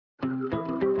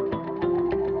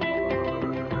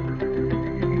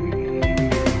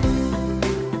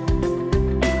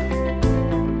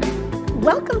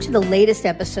Welcome to the latest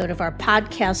episode of our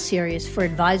podcast series for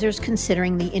advisors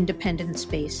considering the independent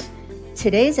space.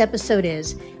 Today's episode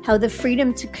is how the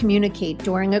freedom to communicate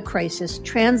during a crisis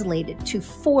translated to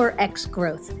 4x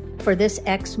growth for this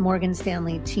ex-Morgan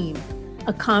Stanley team.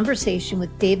 A conversation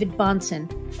with David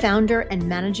Bahnsen, founder and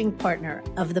managing partner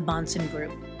of the Bahnsen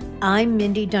Group. I'm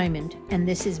Mindy Diamond, and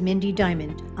this is Mindy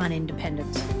Diamond on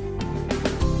Independence.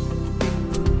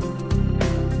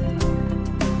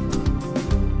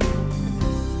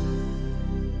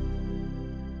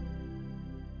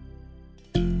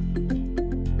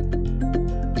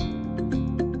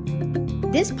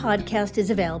 This podcast is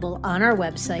available on our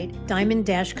website,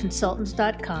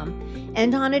 diamond-consultants.com,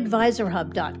 and on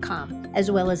advisorhub.com, as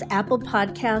well as Apple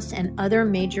Podcasts and other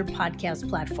major podcast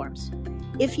platforms.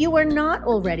 If you are not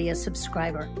already a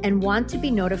subscriber and want to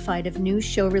be notified of new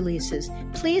show releases,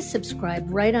 please subscribe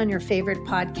right on your favorite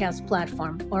podcast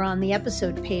platform or on the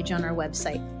episode page on our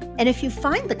website. And if you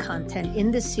find the content in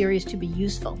this series to be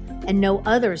useful and know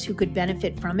others who could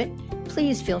benefit from it,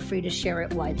 please feel free to share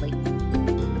it widely.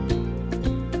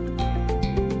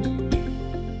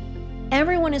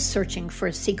 Everyone is searching for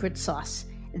a secret sauce.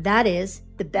 That is,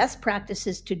 the best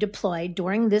practices to deploy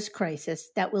during this crisis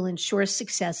that will ensure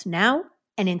success now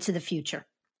and into the future.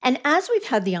 And as we've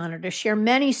had the honor to share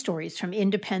many stories from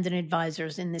independent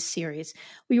advisors in this series,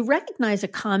 we recognize a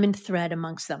common thread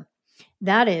amongst them.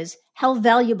 That is, how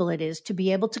valuable it is to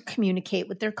be able to communicate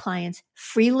with their clients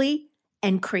freely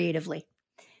and creatively.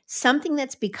 Something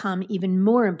that's become even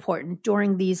more important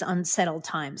during these unsettled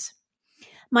times.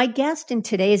 My guest in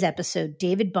today's episode,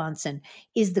 David Bahnsen,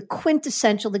 is the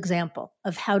quintessential example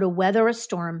of how to weather a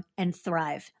storm and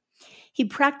thrive. He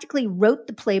practically wrote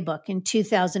the playbook in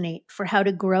 2008 for how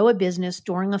to grow a business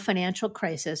during a financial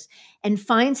crisis and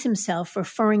finds himself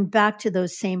referring back to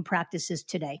those same practices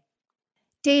today.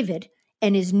 David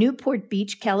and his Newport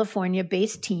Beach,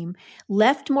 California-based team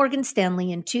left Morgan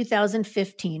Stanley in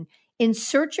 2015 in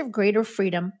search of greater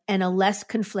freedom and a less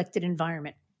conflicted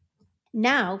environment.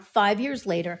 Now, 5 years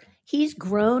later, he's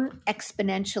grown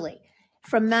exponentially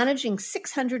from managing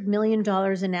 $600 million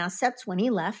in assets when he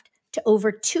left to over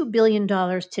 $2 billion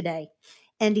today.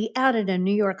 And he added a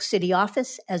New York City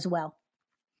office as well.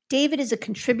 David is a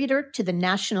contributor to the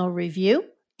National Review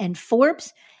and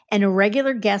Forbes and a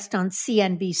regular guest on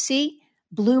CNBC,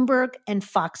 Bloomberg, and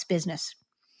Fox Business.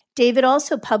 David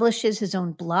also publishes his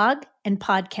own blog and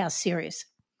podcast series.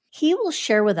 He will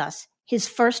share with us his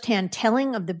firsthand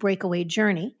telling of the Breakaway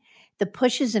journey, the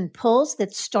pushes and pulls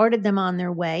that started them on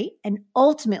their way, and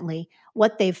ultimately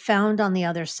what they've found on the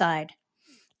other side.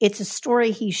 It's a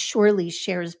story he surely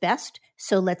shares best,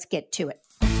 so let's get to it.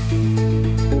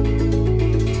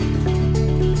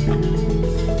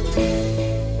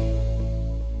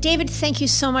 David, thank you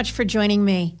so much for joining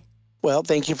me. Well,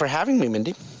 thank you for having me,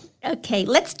 Mindy. Okay,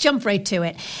 let's jump right to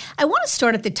it. I want to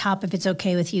start at the top, if it's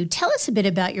okay with you. Tell us a bit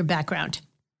about your background.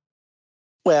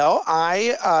 Well,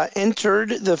 I entered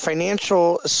the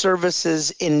financial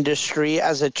services industry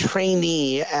as a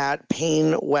trainee at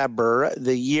Payne Weber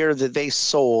the year that they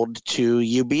sold to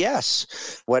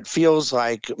UBS. What feels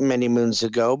like many moons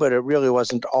ago, but it really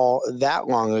wasn't all that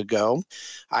long ago.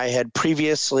 I had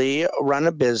previously run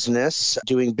a business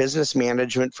doing business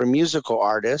management for musical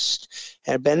artists,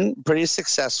 had been pretty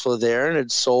successful there and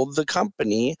had sold the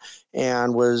company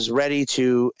and was ready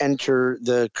to enter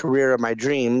the career of my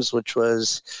dreams, which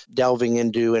was delving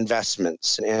into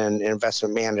investments and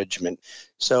investment management.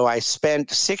 So I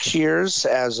spent 6 years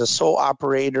as a sole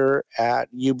operator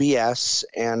at UBS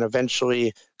and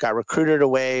eventually got recruited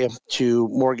away to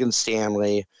Morgan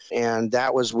Stanley. And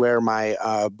that was where my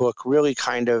book really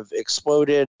kind of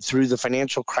exploded through the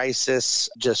financial crisis,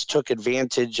 just took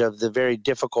advantage of the very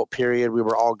difficult period we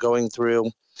were all going through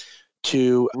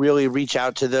to really reach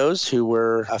out to those who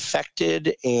were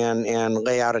affected and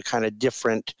lay out a kind of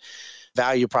different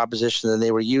value proposition than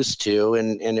they were used to,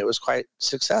 and it was quite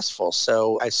successful.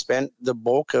 So I spent the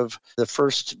bulk of the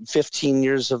first 15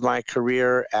 years of my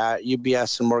career at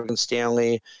UBS and Morgan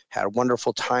Stanley, had a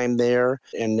wonderful time there,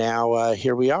 and now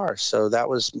here we are. So that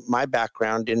was my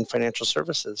background in financial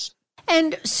services.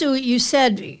 And so you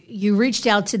said you reached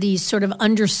out to these sort of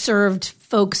underserved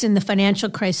folks in the financial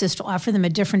crisis to offer them a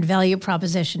different value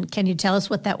proposition. Can you tell us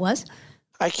what that was?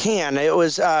 I can. It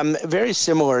was very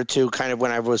similar to kind of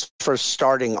when I was first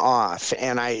starting off.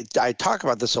 And I talk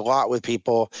about this a lot with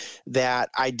people that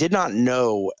I did not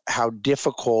know how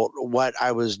difficult what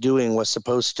I was doing was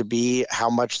supposed to be, how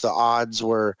much the odds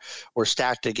were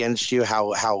stacked against you,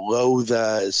 how low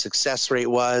the success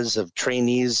rate was of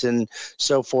trainees and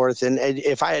so forth. And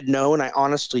if I had known, I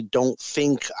honestly don't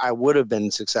think I would have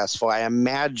been successful. I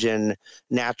imagine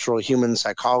natural human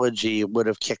psychology would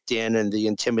have kicked in and the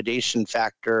intimidation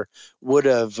factor would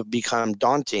have become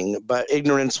daunting, but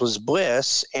ignorance was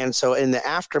bliss. And so in the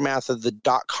aftermath of the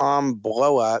dot-com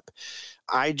blow up,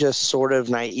 I just sort of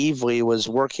naively was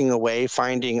working away,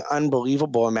 finding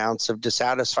unbelievable amounts of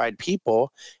dissatisfied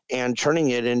people and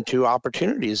turning it into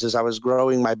opportunities as I was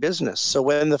growing my business. So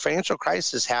when the financial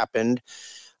crisis happened,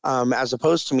 as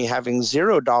opposed to me having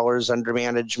 $0 under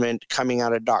management coming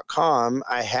out of .com,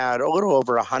 I had a little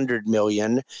over 100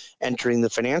 million entering the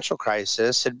financial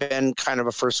crisis, had been kind of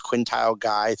a first quintile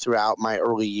guy throughout my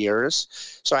early years.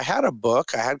 So I had a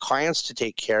book, I had clients to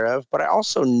take care of, but I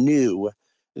also knew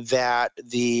that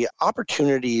the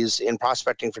opportunities in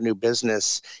prospecting for new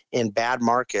business in bad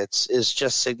markets is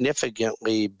just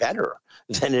significantly better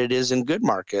than it is in good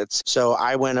markets. So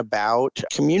I went about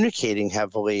communicating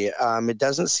heavily. It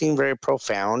doesn't seem very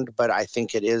profound, but I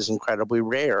think it is incredibly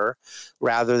rare.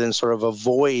 Rather than sort of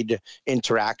avoid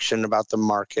interaction about the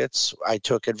markets, I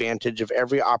took advantage of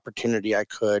every opportunity I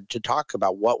could to talk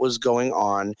about what was going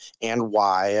on and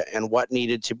why and what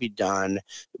needed to be done,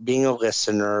 being a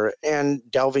listener and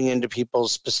delving into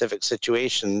people's specific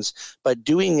situations, but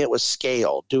doing it with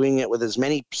scale, doing it with as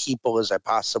many people as I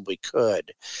possibly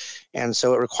could. And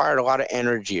so it required a lot of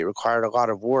energy, it required a lot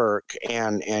of work,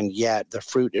 and yet the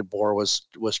fruit it bore was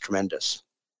tremendous.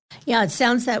 Yeah, it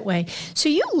sounds that way. So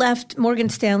you left Morgan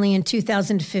Stanley in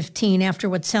 2015 after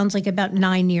what sounds like about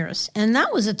 9 years. And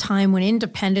that was a time when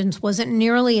independence wasn't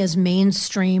nearly as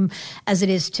mainstream as it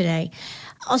is today.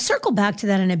 I'll circle back to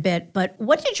that in a bit, but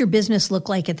what did your business look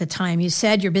like at the time? You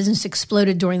said your business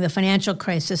exploded during the financial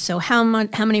crisis. So how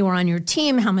many were on your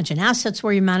team? How much in assets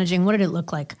were you managing? What did it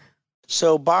look like?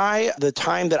 So by the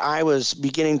time that I was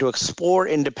beginning to explore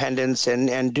independence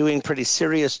and doing pretty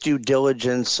serious due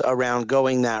diligence around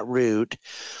going that route,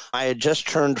 I had just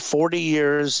turned 40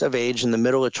 years of age in the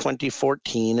middle of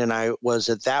 2014, and I was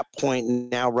at that point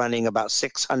now running about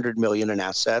 600 million in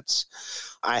assets.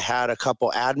 I had a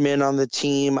couple admin on the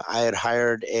team. I had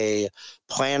hired a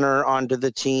planner onto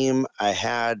the team. I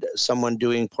had someone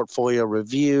doing portfolio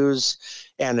reviews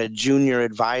and a junior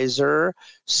advisor.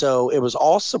 So it was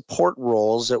all support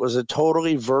roles. It was a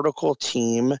totally vertical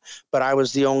team, but I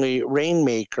was the only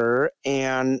rainmaker.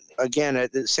 And again,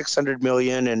 at 600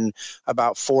 million and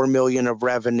about 4 million of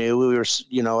revenue, we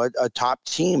were, a top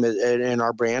team in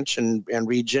our branch and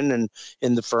region and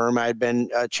in the firm. I had been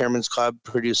a Chairman's Club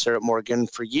producer at Morgan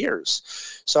for years.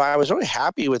 So I was really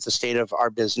happy with the state of our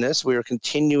business. We were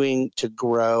continuing to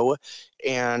grow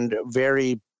and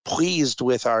very pleased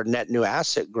with our net new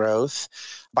asset growth.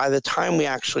 By the time we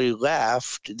actually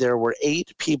left, there were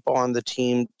 8 people on the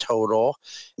team total,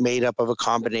 made up of a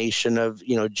combination of,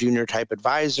 junior type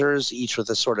advisors, each with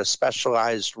a sort of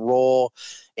specialized role,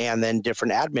 and then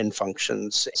different admin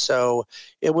functions. So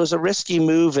it was a risky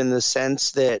move in the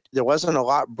sense that there wasn't a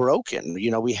lot broken.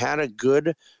 We had a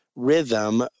good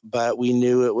rhythm, but we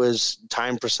knew it was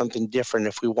time for something different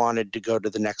if we wanted to go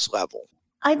to the next level.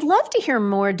 I'd love to hear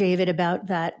more, David, about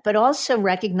that, but also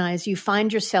recognize you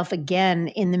find yourself again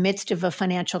in the midst of a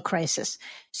financial crisis.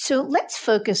 So let's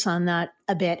focus on that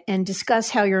a bit and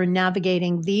discuss how you're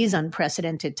navigating these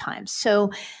unprecedented times. So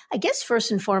I guess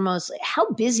first and foremost, how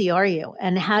busy are you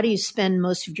and how do you spend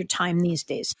most of your time these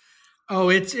days? Oh,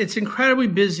 it's incredibly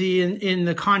busy in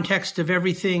the context of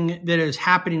everything that is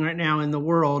happening right now in the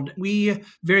world. We,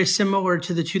 very similar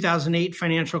to the 2008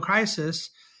 financial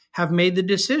crisis, have made the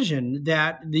decision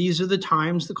that these are the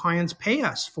times the clients pay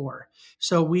us for.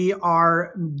 So we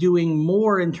are doing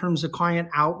more in terms of client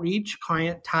outreach,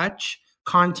 client touch,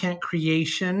 content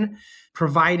creation,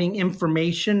 providing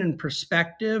information and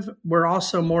perspective. We're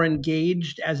also more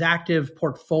engaged as active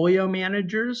portfolio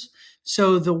managers.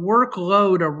 So the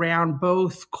workload around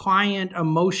both client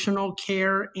emotional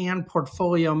care and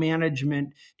portfolio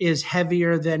management is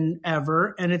heavier than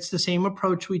ever. And it's the same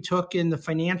approach we took in the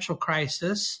financial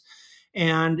crisis.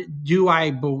 And do I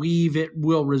believe it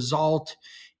will result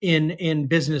in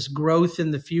business growth in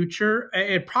the future?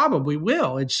 It probably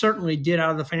will. It certainly did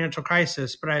out of the financial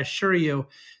crisis, but I assure you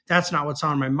that's not what's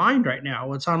on my mind right now.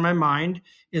 What's on my mind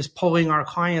is pulling our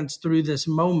clients through this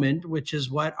moment, which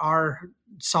is what our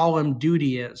solemn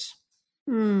duty is.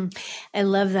 I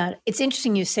love that. It's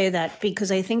interesting you say that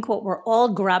because I think what we're all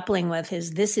grappling with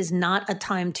is this is not a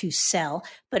time to sell,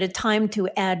 but a time to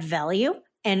add value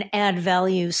and add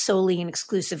value solely and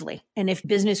exclusively. And if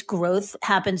business growth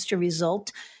happens to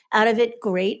result out of it,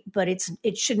 great, but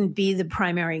it shouldn't be the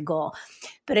primary goal.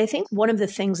 But I think one of the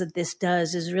things that this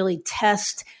does is really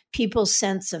test people's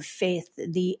sense of faith,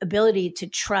 the ability to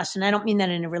trust. And I don't mean that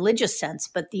in a religious sense,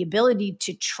 but the ability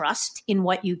to trust in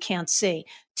what you can't see,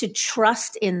 to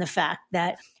trust in the fact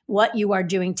that what you are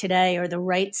doing today are the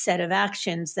right set of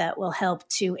actions that will help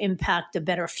to impact a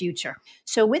better future.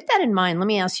 So with that in mind, let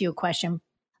me ask you a question.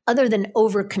 Other than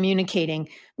over communicating,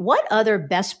 what other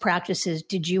best practices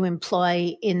did you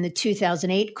employ in the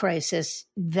 2008 crisis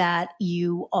that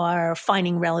you are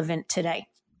finding relevant today?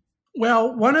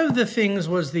 Well, one of the things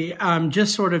was the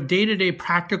just sort of day-to-day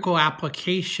practical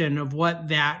application of what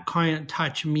that client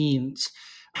touch means.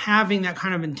 Having that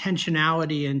kind of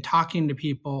intentionality and talking to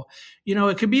people,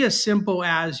 it could be as simple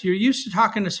as you're used to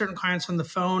talking to certain clients on the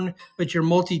phone, but you're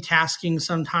multitasking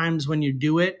sometimes when you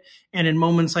do it. And in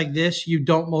moments like this, you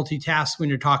don't multitask when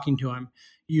you're talking to them.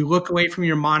 You look away from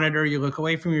your monitor, you look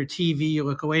away from your TV, you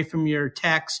look away from your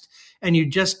text, and you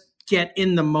just get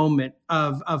in the moment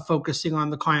of focusing on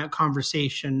the client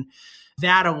conversation.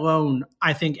 That alone,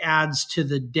 I think, adds to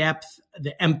the depth,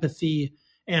 the empathy,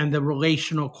 and the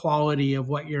relational quality of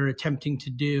what you're attempting to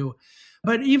do.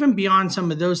 But even beyond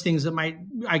some of those things that might,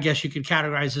 I guess you could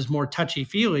categorize as more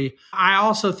touchy-feely, I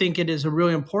also think it is a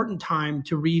really important time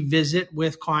to revisit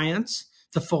with clients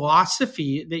the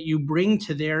philosophy that you bring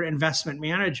to their investment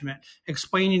management,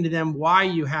 explaining to them why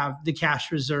you have the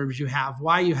cash reserves you have,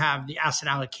 why you have the asset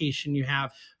allocation you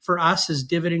have. For us as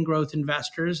dividend growth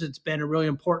investors, it's been a really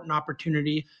important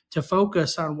opportunity to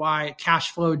focus on why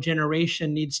cash flow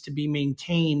generation needs to be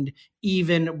maintained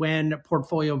even when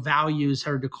portfolio values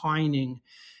are declining.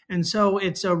 And so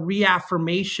it's a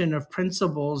reaffirmation of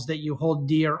principles that you hold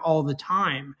dear all the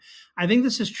time. I think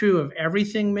this is true of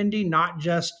everything, Mindy, not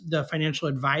just the financial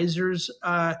advisor's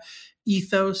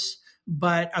ethos,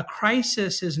 but a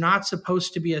crisis is not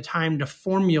supposed to be a time to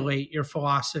formulate your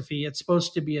philosophy. It's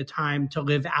supposed to be a time to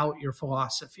live out your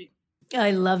philosophy.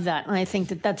 I love that. I think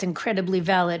that that's incredibly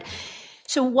valid.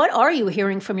 So what are you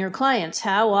hearing from your clients?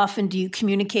 How often do you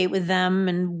communicate with them,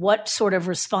 and what sort of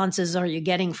responses are you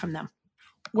getting from them?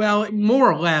 Well,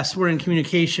 more or less, we're in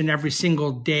communication every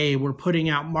single day. We're putting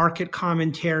out market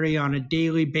commentary on a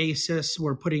daily basis.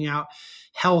 We're putting out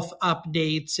health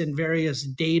updates and various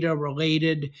data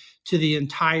related to the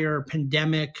entire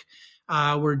pandemic.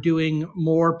 We're doing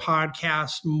more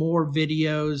podcasts, more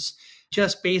videos,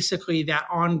 just basically that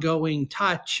ongoing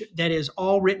touch that is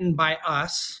all written by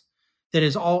us, that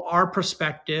is all our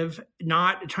perspective,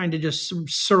 not trying to just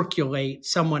circulate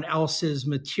someone else's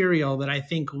material that I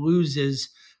think loses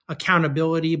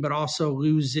accountability, but also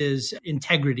loses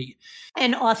integrity.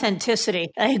 And authenticity.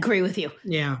 I agree with you.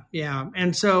 Yeah.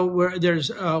 And so there's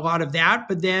a lot of that.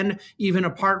 But then even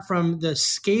apart from the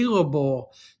scalable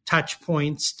touch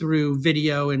points through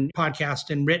video and podcast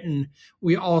and written,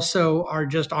 we also are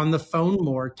just on the phone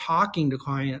more, talking to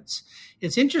clients.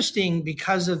 It's interesting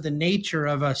because of the nature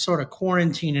of a sort of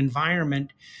quarantine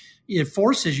environment. It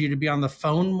forces you to be on the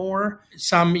phone more,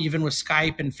 some even with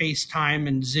Skype and FaceTime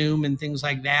and Zoom and things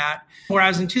like that.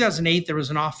 Whereas in 2008, there was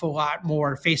an awful lot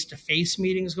more face-to-face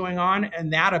meetings going on.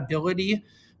 And that ability,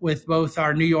 with both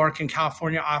our New York and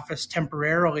California office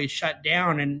temporarily shut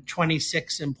down and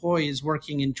 26 employees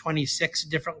working in 26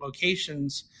 different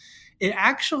locations, it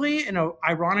actually, in an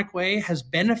ironic way, has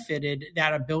benefited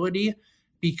that ability.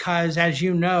 Because as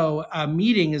you know, a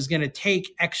meeting is going to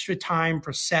take extra time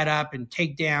for setup and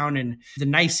takedown and the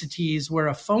niceties, where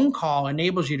a phone call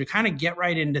enables you to kind of get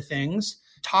right into things,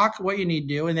 talk what you need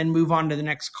to do, and then move on to the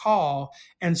next call.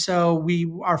 And so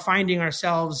we are finding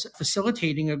ourselves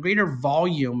facilitating a greater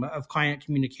volume of client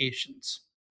communications.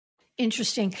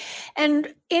 Interesting.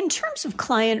 And in terms of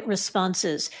client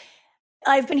responses,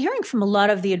 I've been hearing from a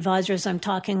lot of the advisors I'm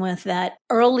talking with that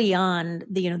early on,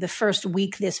 the first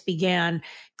week this began,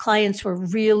 clients were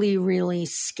really, really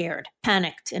scared,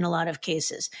 panicked in a lot of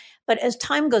cases. But as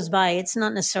time goes by, it's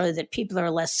not necessarily that people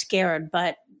are less scared,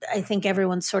 but I think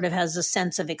everyone sort of has a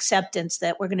sense of acceptance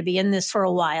that we're going to be in this for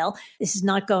a while. This is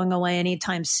not going away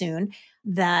anytime soon,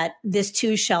 that this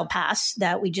too shall pass,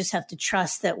 that we just have to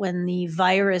trust that when the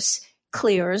virus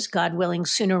clears, God willing,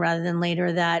 sooner rather than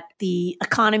later, that the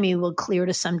economy will clear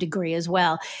to some degree as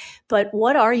well. But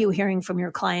what are you hearing from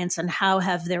your clients, and how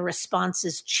have their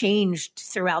responses changed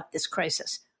throughout this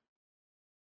crisis?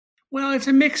 Well, it's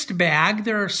a mixed bag.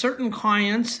 There are certain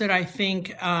clients that I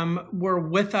think were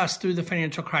with us through the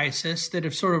financial crisis that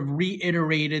have sort of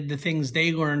reiterated the things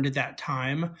they learned at that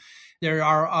time. There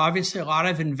are obviously a lot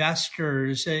of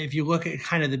investors. If you look at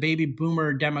kind of the baby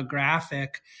boomer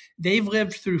demographic, they've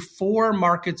lived through 4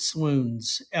 market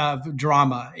swoons of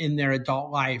drama in their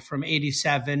adult life, from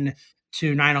 87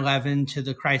 to 9/11 to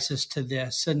the crisis to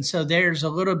this. And so there's a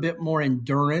little bit more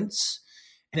endurance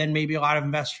than maybe a lot of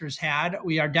investors had.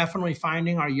 We are definitely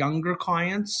finding our younger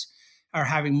clients are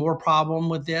having more problem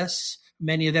with this.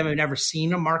 Many of them have never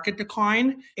seen a market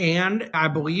decline. And I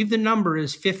believe the number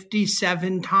is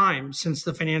 57 times since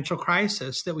the financial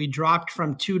crisis that we dropped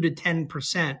from 2 to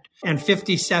 10%. And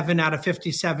 57 out of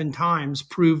 57 times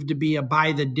proved to be a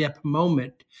buy the dip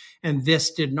moment. And this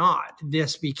did not.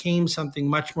 This became something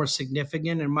much more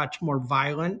significant and much more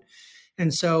violent.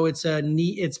 And so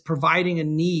it's providing a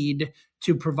need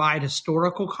to provide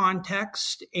historical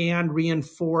context and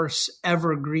reinforce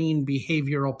evergreen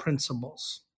behavioral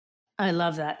principles. I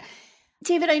love that.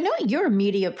 David, I know you're a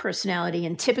media personality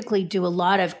and typically do a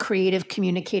lot of creative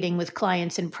communicating with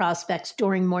clients and prospects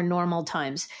during more normal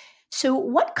times. So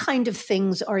what kind of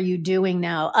things are you doing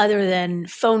now other than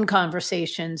phone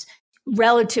conversations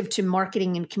relative to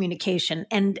marketing and communication?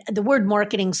 And the word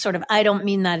marketing I don't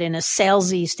mean that in a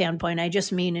salesy standpoint. I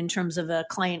just mean in terms of a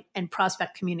client and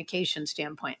prospect communication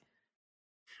standpoint.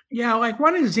 Yeah, like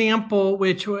one example,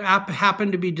 which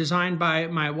happened to be designed by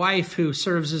my wife, who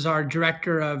serves as our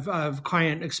director of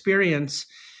client experience,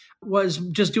 was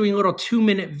just doing little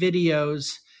 2-minute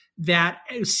videos that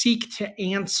seek to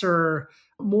answer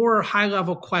more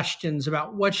high-level questions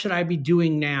about what should I be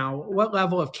doing now? What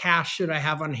level of cash should I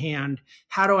have on hand?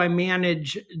 How do I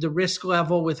manage the risk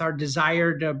level with our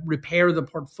desire to repair the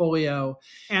portfolio?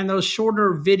 And those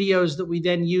shorter videos that we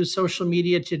then use social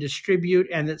media to distribute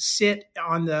and that sit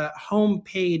on the home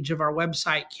page of our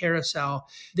website carousel,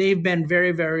 they've been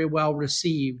very, very well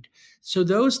received. So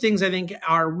those things I think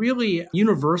are really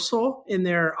universal in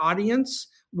their audience.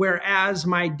 Whereas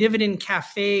my Dividend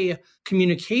Cafe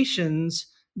communications,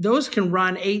 those can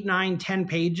run 8, 9, 10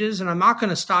 pages, and I'm not going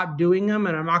to stop doing them,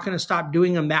 and I'm not going to stop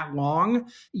doing them that long.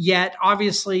 Yet,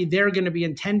 obviously, they're going to be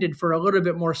intended for a little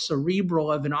bit more cerebral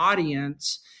of an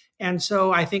audience. And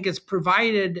so I think it's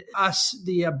provided us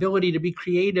the ability to be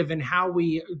creative in how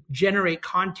we generate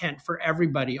content for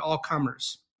everybody, all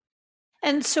comers.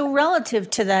 And so relative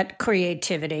to that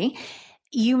creativity,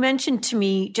 you mentioned to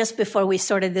me just before we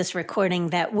started this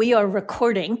recording that we are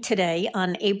recording today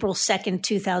on April 2nd,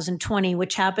 2020,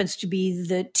 which happens to be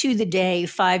the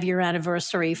 5-year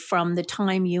anniversary from the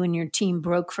time you and your team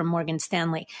broke from Morgan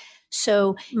Stanley.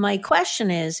 So my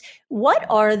question is, what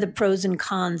are the pros and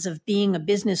cons of being a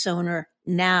business owner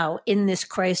now in this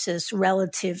crisis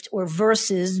relative or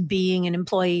versus being an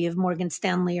employee of Morgan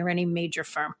Stanley or any major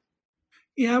firm?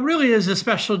 Yeah, it really is a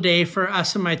special day for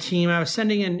us and my team. I was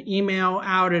sending an email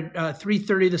out at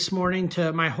 3:30 this morning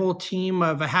to my whole team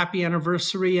of a happy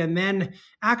anniversary, and then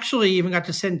actually even got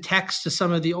to send texts to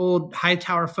some of the old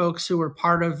Hightower folks who were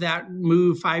part of that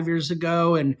move 5 years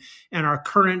ago, and our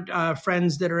current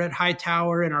friends that are at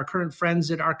Hightower and our current friends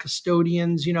that are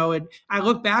custodians. I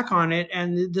look back on it,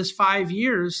 and this 5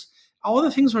 years, all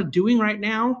the things we're doing right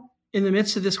now in the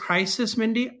midst of this crisis,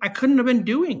 Mindy, I couldn't have been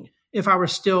doing if I were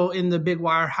still in the big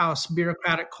wirehouse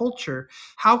bureaucratic culture.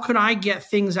 How could I get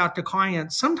things out to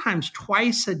clients sometimes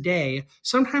twice a day,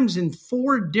 sometimes in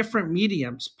 4 different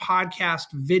mediums, podcast,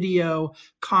 video,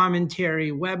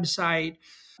 commentary, website,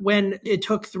 when it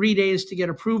took 3 days to get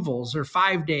approvals or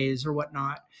 5 days or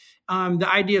whatnot? The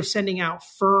idea of sending out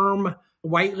firm,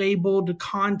 white labeled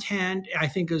content, I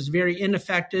think is very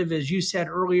ineffective, as you said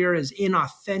earlier, is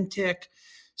inauthentic.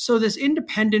 So this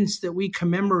independence that we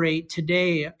commemorate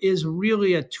today is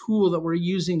really a tool that we're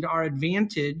using to our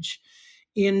advantage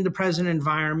in the present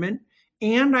environment.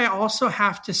 And I also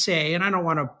have to say, and I don't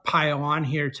want to pile on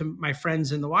here to my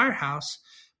friends in the wirehouse,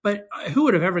 but who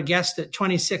would have ever guessed that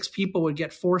 26 people would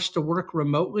get forced to work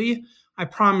remotely? I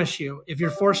promise you, if you're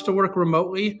forced to work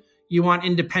remotely, you want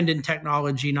independent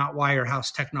technology, not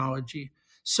wirehouse technology.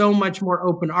 So much more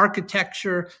open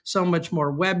architecture, so much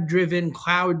more web-driven,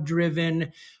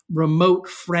 cloud-driven,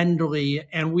 remote-friendly.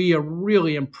 And we are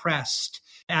really impressed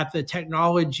at the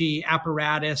technology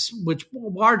apparatus, which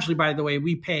largely, by the way,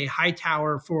 we pay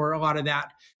Hightower for a lot of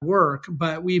that work.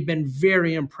 But we've been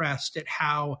very impressed at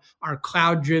how our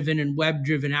cloud-driven and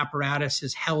web-driven apparatus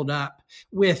is held up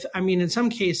with, in some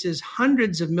cases,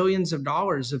 hundreds of millions of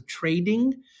dollars of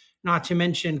trading not to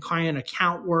mention client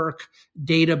account work,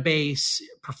 database,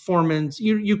 performance.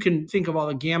 You can think of all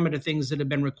the gamut of things that have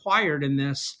been required in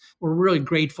this. We're really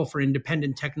grateful for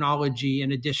independent technology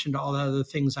in addition to all the other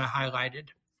things I highlighted.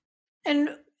 And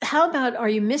how about, are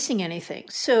you missing anything?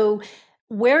 So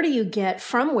where do you get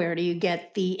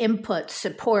the input,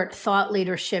 support, thought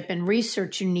leadership, and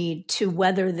research you need to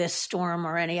weather this storm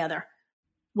or any other?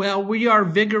 Well, we are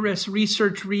vigorous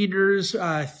research readers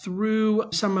through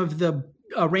some of the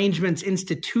arrangements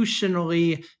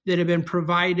institutionally that have been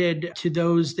provided to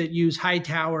those that use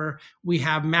Hightower. We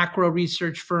have macro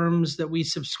research firms that we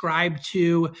subscribe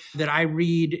to that I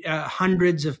read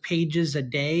hundreds of pages a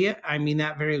day. I mean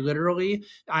that very literally.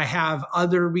 I have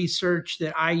other research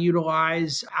that I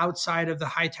utilize outside of the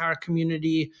Hightower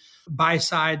community, buy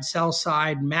side, sell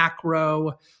side,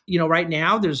 macro. Right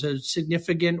now there's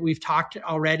we've talked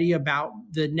already about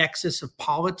the nexus of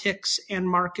politics and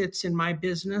markets in my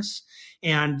business.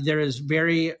 And there is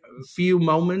very few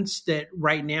moments that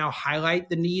right now highlight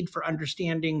the need for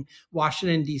understanding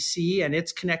Washington, D.C. and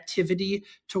its connectivity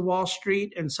to Wall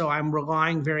Street. And so I'm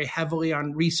relying very heavily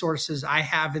on resources I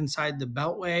have inside the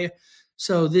Beltway.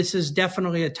 So this is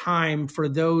definitely a time for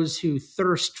those who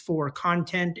thirst for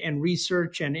content and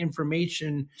research and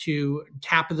information to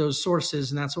tap those sources,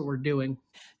 and that's what we're doing.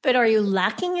 But are you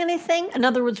lacking anything? In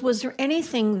other words, was there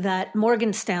anything that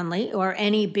Morgan Stanley or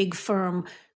any big firm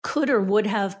could or would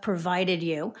have provided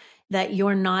you that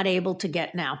you're not able to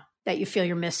get now, that you feel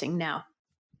you're missing now?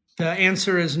 The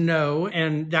answer is no,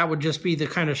 and that would just be the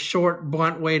kind of short,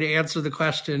 blunt way to answer the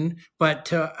question. But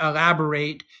to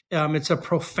elaborate, it's a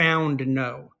profound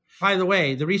no. By the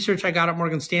way, the research I got at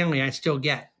Morgan Stanley, I still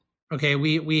get. Okay,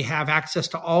 we have access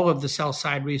to all of the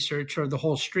sell-side research or the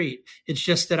whole street. It's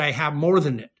just that I have more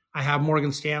than it. I have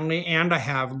Morgan Stanley and I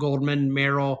have Goldman,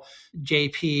 Merrill,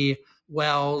 JP,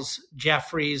 Wells,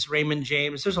 Jefferies, Raymond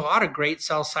James. There's a lot of great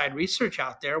sell-side research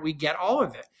out there. We get all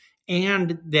of it.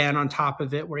 And then on top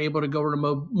of it, we're able to go to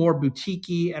more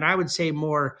boutique-y and I would say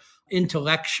more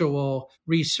intellectual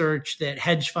research that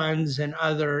hedge funds and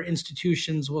other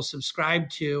institutions will subscribe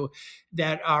to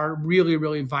that are really,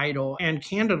 really vital. And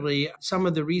candidly, some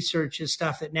of the research is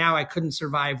stuff that now I couldn't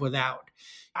survive without.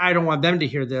 I don't want them to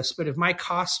hear this, but if my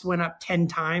cost went up 10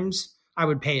 times, I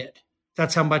would pay it.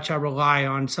 That's how much I rely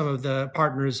on some of the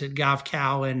partners at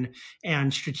GovCal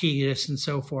and Strategius and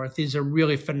so forth. These are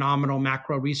really phenomenal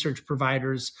macro research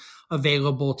providers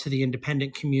available to the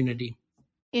independent community.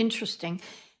 Interesting.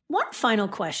 One final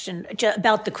question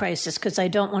about the crisis, because I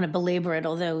don't want to belabor it,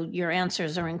 although your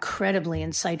answers are incredibly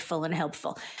insightful and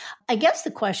helpful. I guess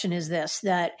the question is this,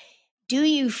 that do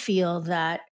you feel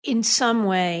that in some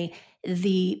way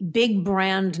the big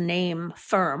brand name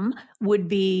firm would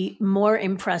be more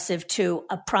impressive to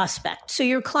a prospect? So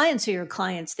your clients are your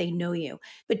clients, they know you.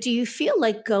 But do you feel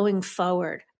like going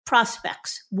forward,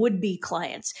 prospects, would-be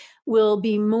clients, will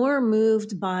be more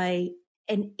moved by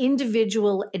an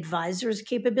individual advisor's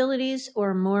capabilities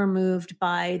or more moved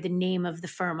by the name of the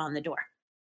firm on the door?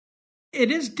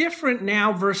 It is different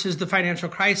now versus the financial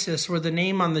crisis where the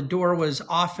name on the door was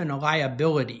often a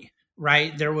liability.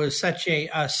 Right? There was such a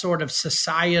sort of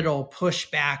societal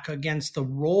pushback against the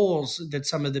roles that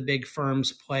some of the big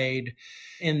firms played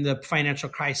in the financial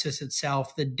crisis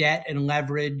itself, the debt and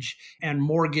leverage and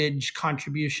mortgage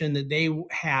contribution that they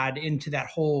had into that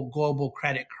whole global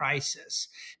credit crisis.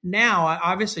 Now,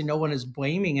 obviously, no one is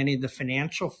blaming any of the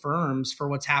financial firms for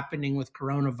what's happening with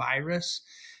coronavirus.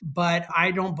 But I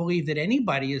don't believe that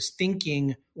anybody is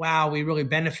thinking, wow, we really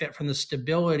benefit from the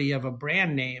stability of a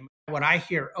brand name. What I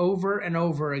hear over and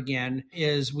over again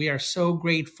is we are so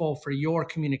grateful for your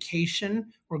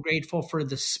communication. We're grateful for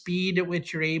the speed at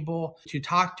which you're able to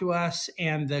talk to us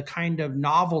and the kind of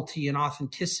novelty and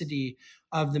authenticity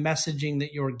of the messaging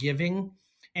that you're giving.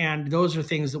 And those are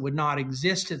things that would not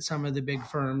exist at some of the big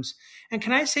firms. And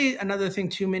can I say another thing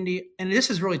too, Mindy? And this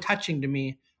is really touching to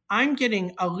me. I'm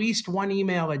getting at least one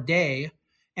email a day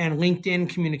and LinkedIn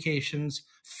communications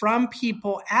from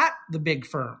people at the big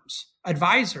firms,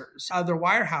 advisors, other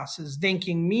wirehouses,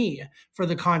 thanking me for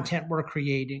the content we're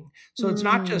creating. So it's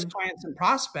not just clients and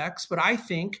prospects, but I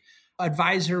think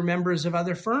advisor members of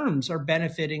other firms are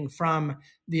benefiting from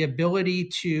the ability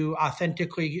to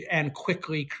authentically and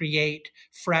quickly create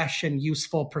fresh and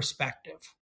useful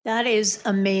perspective. That is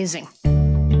amazing.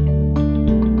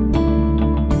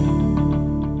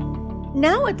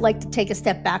 Now I'd like to take a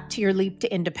step back to your leap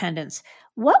to independence.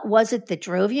 What was it that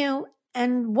drove you,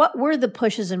 and what were the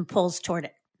pushes and pulls toward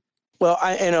it? Well,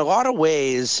 in a lot of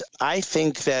ways, I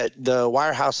think that the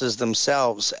wirehouses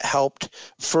themselves helped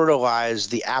fertilize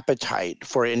the appetite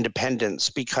for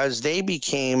independence because they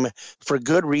became, for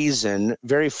good reason,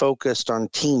 very focused on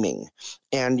teaming.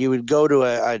 And you would go to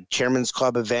a chairman's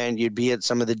club event, you'd be at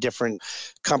some of the different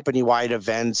company-wide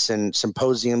events and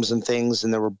symposiums and things,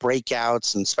 and there were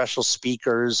breakouts and special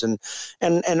speakers and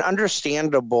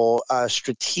understandable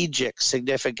strategic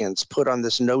significance put on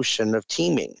this notion of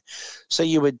teaming. So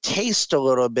you would taste a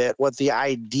little bit what the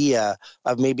idea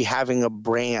of maybe having a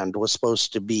brand was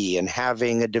supposed to be and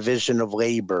having a division of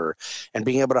labor and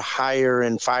being able to hire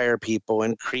and fire people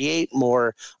and create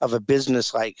more of a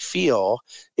business-like feel.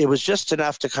 It was just enough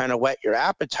to kind of whet your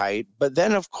appetite. But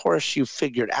then, of course, you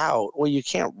figured out, well, you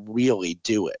can't really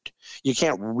do it. You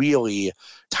can't really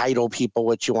title people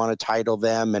what you want to title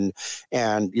them,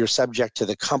 and you're subject to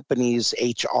the company's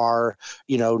HR,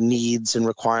 needs and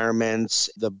requirements.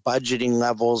 The budgeting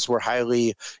levels were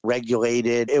highly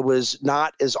regulated. It was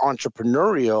not as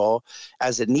entrepreneurial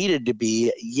as it needed to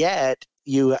be, yet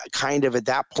you kind of at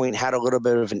that point had a little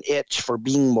bit of an itch for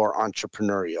being more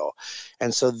entrepreneurial.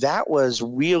 And so that was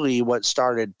really what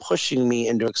started pushing me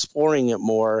into exploring it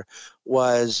more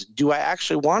was, do I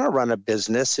actually want to run a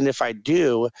business? And if I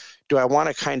do I want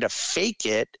to kind of fake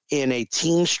it in a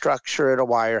team structure at a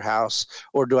wirehouse,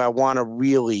 or do I want to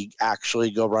really actually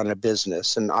go run a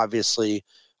business? And obviously,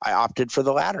 I opted for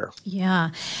the latter. Yeah.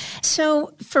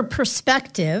 So for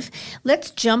perspective,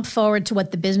 let's jump forward to what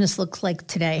the business looks like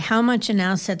today. How much in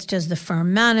assets does the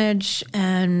firm manage,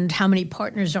 and how many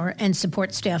partners and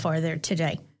support staff are there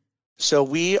today? So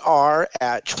we are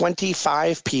at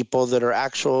 25 people that are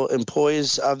actual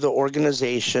employees of the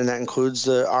organization. That includes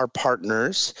our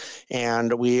partners.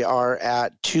 And we are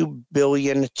at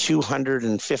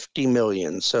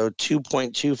 $2,250,000,000. So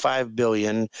 $2.25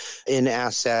 billion in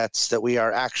assets that we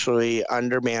are actually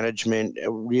under management,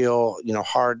 real,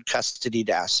 hard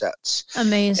custodied assets.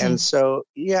 Amazing. And so,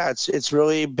 yeah, it's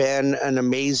really been an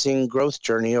amazing growth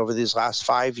journey over these last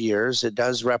 5 years. It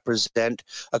does represent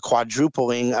a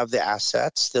quadrupling of the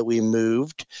assets that we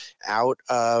moved out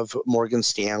of Morgan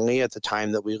Stanley at the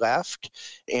time that we left.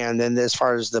 And then as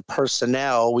far as the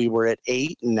personnel, we were at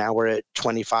 8 and now we're at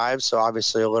 25. So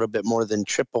obviously a little bit more than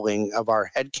tripling of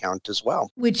our headcount as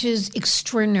well. Which is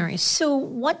extraordinary. So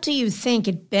what do you think?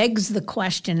 It begs the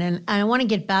question, and I want to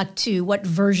get back to what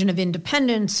version of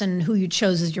independence and who you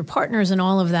chose as your partners and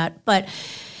all of that. But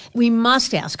I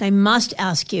must ask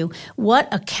you,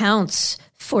 what accounts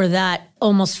for that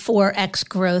almost 4x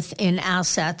growth in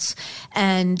assets?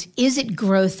 And is it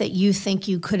growth that you think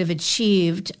you could have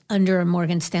achieved under a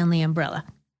Morgan Stanley umbrella?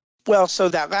 Well, so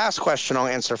that last question I'll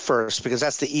answer first because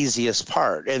that's the easiest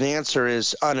part. And the answer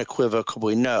is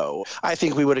unequivocally no. I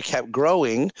think we would have kept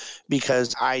growing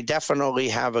because I definitely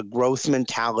have a growth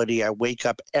mentality. I wake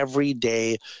up every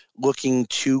day looking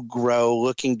to grow,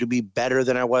 looking to be better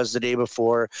than I was the day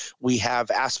before. We have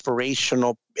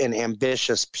aspirational and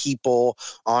ambitious people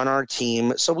on our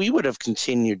team. So we would have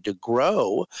continued to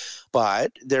grow,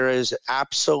 but there is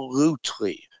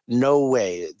absolutely no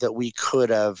way that we could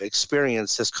have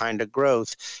experienced this kind of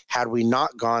growth had we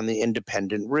not gone the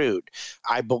independent route.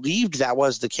 I believed that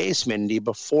was the case, Mindy,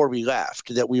 before we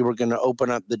left, that we were going to open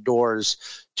up the doors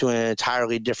to an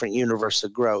entirely different universe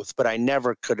of growth, but I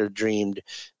never could have dreamed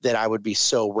that I would be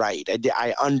so right.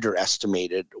 I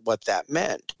underestimated what that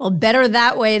meant. Well, better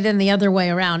that way than the other way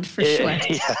around, for sure.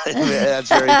 Yeah, that's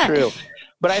very true.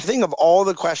 But I think of all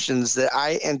the questions that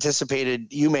I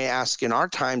anticipated you may ask in our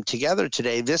time together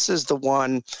today, this is the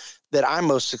one that I'm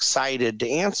most excited to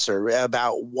answer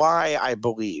about why I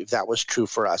believe that was true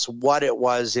for us, what it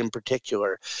was in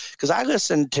particular. Because I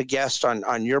listen to guests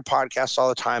on your podcast all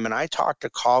the time, and I talk to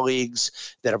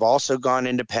colleagues that have also gone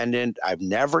independent. I've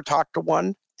never talked to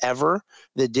one ever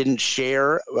that didn't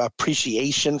share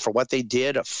appreciation for what they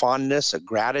did, a fondness, a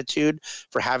gratitude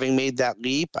for having made that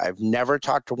leap. I've never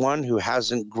talked to one who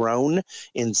hasn't grown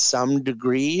in some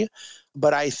degree.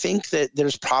 But I think that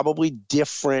there's probably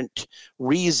different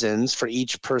reasons for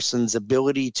each person's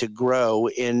ability to grow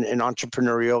in an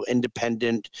entrepreneurial,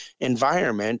 independent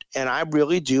environment. And I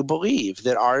really do believe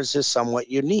that ours is somewhat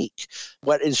unique.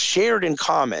 What is shared in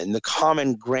common, the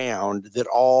common ground that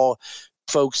all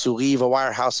folks who leave a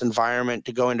wirehouse environment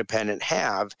to go independent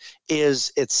have,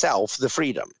 is itself the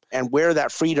freedom. And where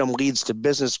that freedom leads to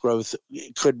business growth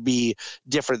could be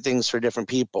different things for different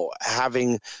people.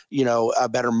 Having, a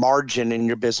better margin in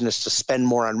your business to spend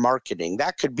more on marketing.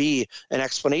 That could be an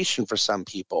explanation for some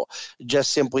people.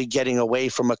 Just simply getting away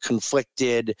from a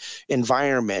conflicted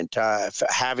environment,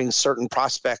 having certain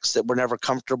prospects that were never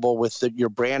comfortable with your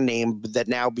brand name that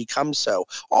now become so.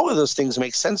 All of those things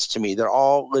make sense to me. They're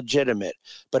all legitimate.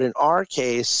 But in our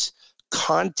case,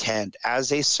 content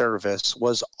as a service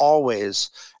was always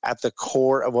at the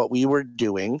core of what we were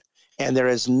doing. And there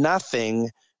is nothing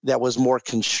that was more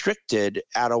constricted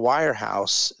at a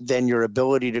wirehouse than your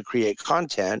ability to create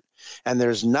content. And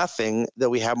there's nothing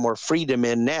that we have more freedom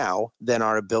in now than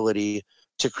our ability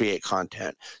to create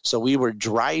content. So we were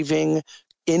driving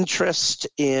interest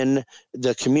in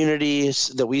the communities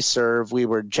that we serve. We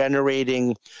were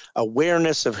generating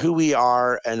awareness of who we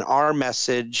are and our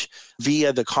message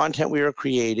via the content we were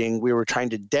creating. We were trying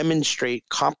to demonstrate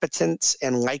competence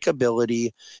and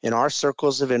likability in our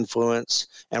circles of influence.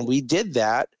 And we did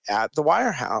that at the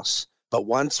wirehouse. But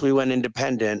once we went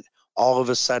independent, all of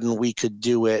a sudden we could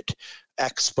do it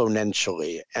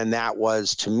exponentially. And that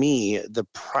was, to me, the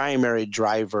primary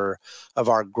driver of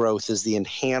our growth, is the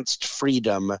enhanced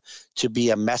freedom to be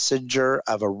a messenger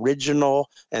of original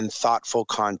and thoughtful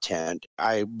content.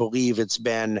 I believe it's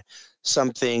been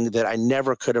something that I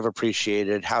never could have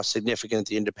appreciated how significant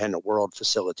the independent world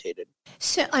facilitated.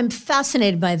 So I'm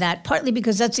fascinated by that, partly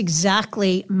because that's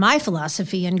exactly my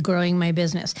philosophy in growing my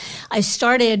business. I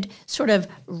started sort of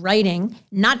writing,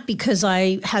 not because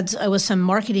I was some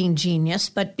marketing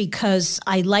genius, but because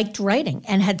I liked writing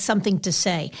and had something to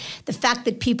say. The fact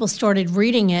that people started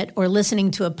reading it or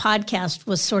listening to a podcast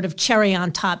was sort of cherry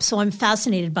on top. So I'm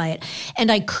fascinated by it.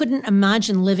 And I couldn't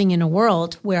imagine living in a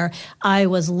world where I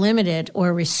was limited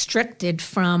or restricted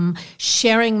from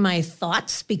sharing my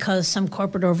thoughts because some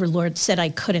corporate overlord said I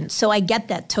couldn't. So I get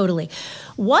that totally.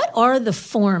 What are the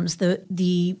forms,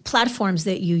 the platforms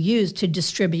that you use to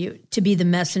distribute, to be the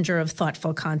messenger of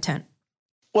thoughtful content?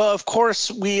 Well, of course,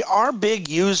 we are big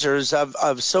users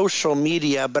of social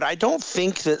media, but I don't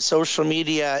think that social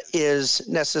media is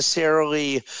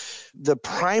necessarily the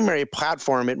primary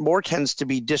platform. It more tends to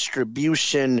be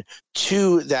distribution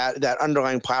to that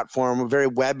underlying platform, very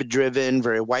web-driven,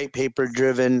 very white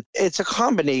paper-driven. It's a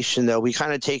combination, though. We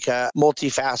kind of take a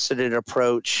multifaceted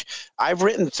approach. I've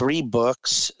written 3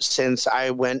 books since I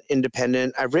went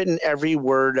independent. I've written every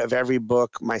word of every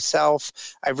book myself.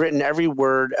 I've written every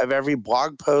word of every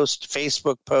blog post,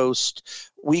 Facebook post,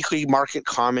 weekly market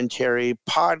commentary,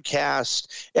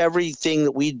 podcast. Everything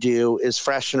that we do is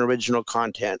fresh and original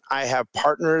content. I have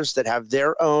partners that have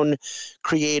their own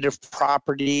creative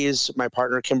properties. My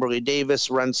partner, Kimberly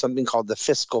Davis, runs something called The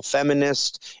Fiscal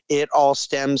Feminist. It all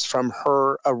stems from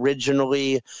her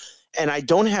originally. And I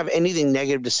don't have anything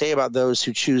negative to say about those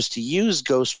who choose to use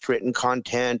ghost-written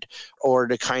content or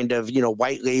to kind of,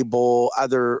 white label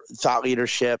other thought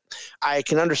leadership. I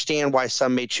can understand why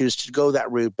some may choose to go that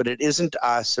route, but it isn't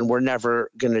us, and we're never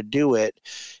going to do it.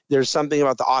 There's something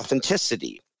about the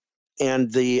authenticity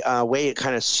and the way it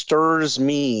kind of stirs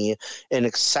me and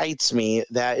excites me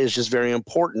that is just very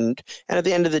important. And at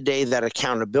the end of the day, that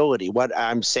accountability, what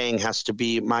I'm saying has to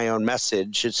be my own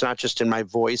message. It's not just in my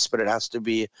voice, but it has to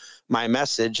be my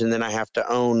message. And then I have to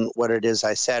own what it is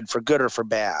I said, for good or for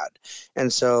bad.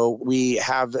 And so we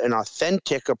have an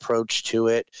authentic approach to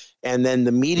it. And then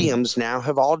the mediums now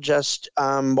have all just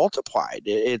multiplied.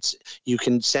 You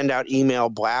can send out email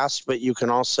blasts, but you can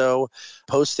also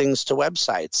post things to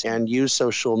websites and use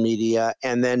social media,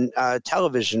 and then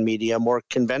television media, more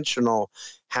conventional,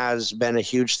 has been a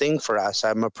huge thing for us.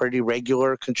 I'm a pretty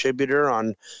regular contributor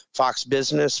on Fox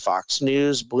Business, Fox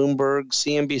News, Bloomberg,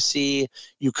 CNBC.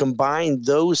 You combine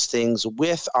those things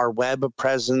with our web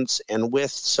presence and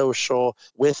with social,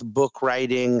 with book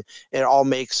writing, it all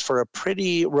makes for a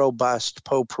pretty robust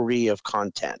potpourri of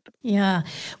content. Yeah.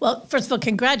 Well, first of all,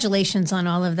 congratulations on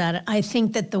all of that. I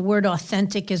think that the word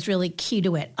authentic is really key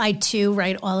to it. I, too,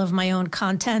 write all of my own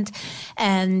content,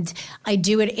 and I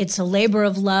do it. It's a labor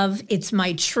of love. It's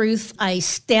my truth. I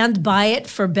stand by it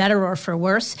for better or for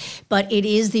worse, but it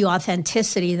is the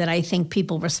authenticity that I think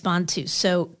people respond to.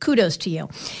 So kudos to you.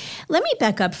 Let me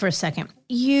back up for a second.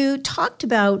 You talked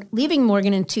about leaving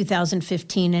Morgan in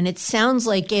 2015, and it sounds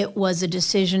like it was a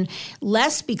decision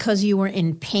less because you were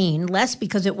in pain, less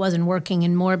because it wasn't working,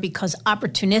 and more because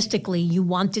opportunistically you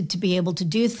wanted to be able to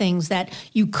do things that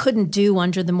you couldn't do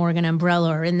under the Morgan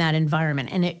umbrella or in that environment.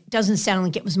 And it doesn't sound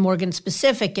like it was Morgan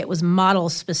specific, it was model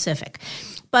specific.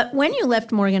 But when you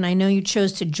left Morgan, I know you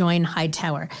chose to join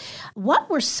Hightower. What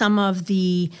were some of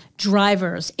the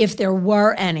drivers, if there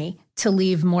were any, to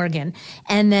leave Morgan?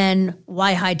 And then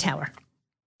why Hightower?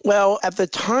 Well, at the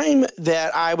time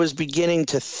that I was beginning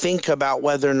to think about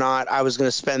whether or not I was going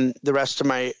to spend the rest of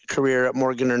my career at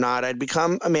Morgan or not, I'd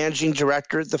become a managing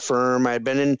director at the firm. I'd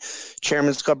been in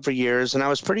Chairman's Club for years, and I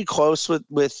was pretty close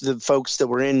with the folks that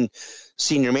were in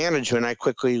senior management. I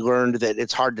quickly learned that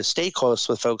it's hard to stay close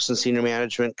with folks in senior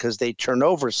management because they turn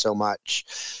over so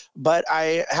much. But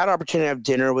I had an opportunity to have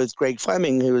dinner with Greg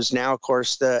Fleming, who is now, of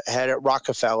course, the head at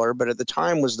Rockefeller, but at the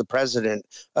time was the president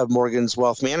of Morgan's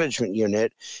wealth management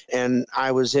unit. And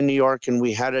I was in New York and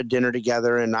we had a dinner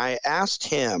together, and I asked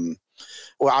him,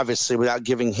 well, obviously without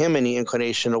giving him any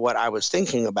inclination of what I was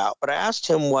thinking about, but I asked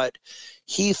him what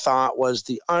he thought was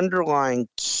the underlying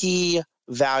key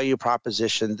value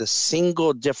proposition, the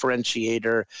single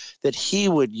differentiator that he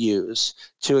would use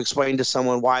to explain to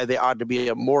someone why they ought to be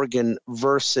at Morgan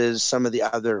versus some of the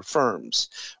other firms,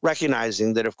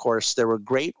 recognizing that, of course, there were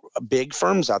great big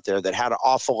firms out there that had an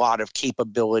awful lot of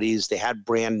capabilities. They had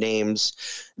brand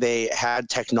names, they had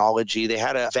technology, they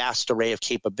had a vast array of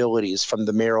capabilities from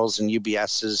the Merrills and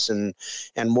UBSs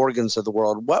and Morgans of the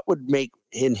world. What would make,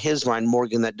 in his mind,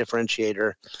 Morgan that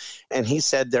differentiator? And he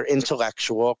said their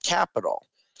intellectual capital.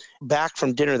 Back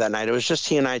from dinner that night, it was just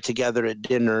he and I together at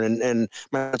dinner, and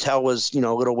my hotel was,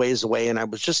 a little ways away, and I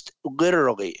was just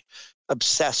literally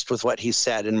obsessed with what he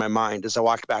said in my mind as I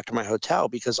walked back to my hotel,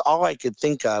 because all I could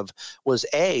think of was,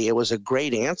 it was a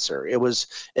great answer. It was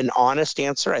an honest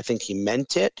answer. I think he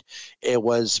meant it.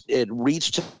 It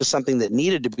reached to something that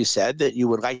needed to be said, that you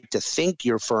would like to think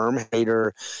your firm had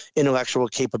greater intellectual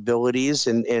capabilities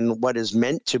in what is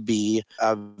meant to be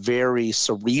a very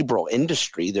cerebral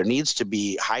industry. There needs to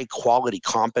be high quality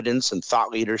competence and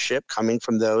thought leadership coming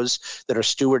from those that are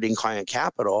stewarding client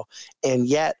capital. And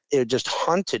yet it just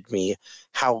haunted me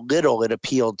how little it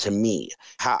appealed to me,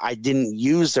 how I didn't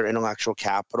use their intellectual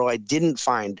capital. I didn't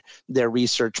find their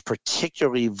research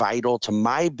particularly vital to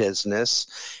my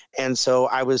business. And so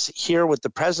I was here with the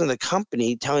president of the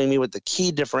company telling me what the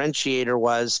key differentiator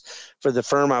was for the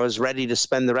firm I was ready to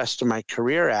spend the rest of my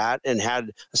career at and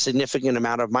had a significant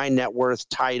amount of my net worth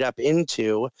tied up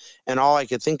into. And all I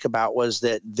could think about was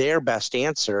that their best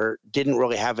answer didn't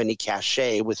really have any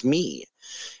cachet with me.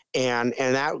 And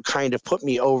that kind of put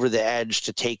me over the edge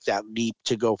to take that leap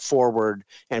to go forward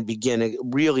and begin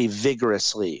really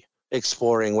vigorously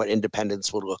exploring what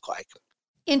independence would look like.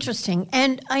 Interesting.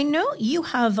 And I know you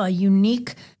have a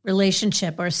unique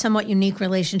relationship, or a somewhat unique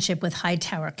relationship, with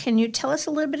Hightower. Can you tell us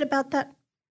a little bit about that?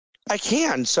 I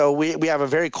can. So we have a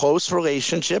very close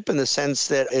relationship in the sense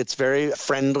that it's very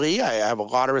friendly. I have a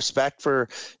lot of respect for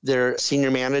their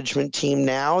senior management team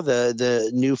now.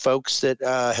 The new folks that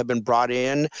have been brought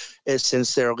in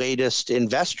since their latest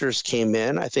investors came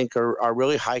in, I think are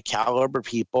really high caliber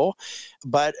people.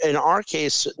 But in our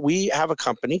case, we have a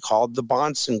company called the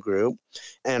Bahnsen Group,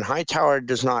 and Hightower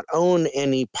does not own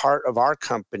any part of our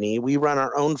company. We run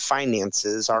our own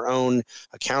finances, our own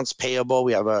accounts payable.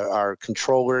 We have our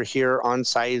controller here on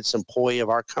site, it's an employee of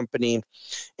our company,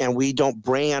 and we don't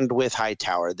brand with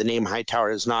Hightower. The name Hightower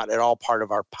is not at all part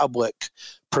of our public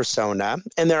persona.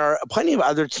 And there are plenty of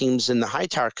other teams in the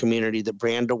Hightower community that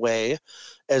brand away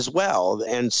as well.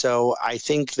 And so I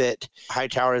think that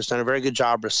Hightower has done a very good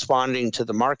job responding to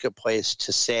the marketplace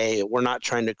to say, we're not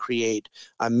trying to create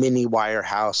a mini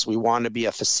wirehouse. We want to be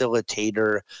a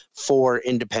facilitator for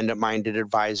independent-minded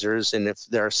advisors. And if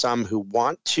there are some who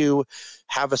want to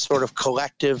have a sort of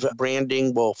collective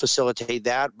branding, we'll facilitate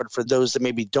that. But for those that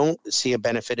maybe don't see a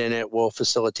benefit in it, we'll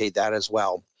facilitate that as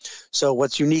well. So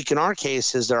what's unique in our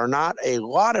case is there are not a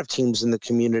lot of teams in the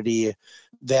community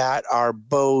that are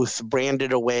both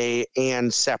branded away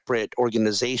and separate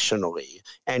organizationally.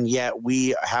 And yet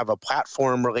we have a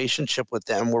platform relationship with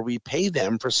them where we pay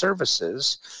them for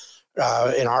services,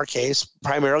 in our case,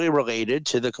 primarily related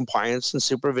to the compliance and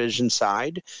supervision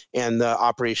side and the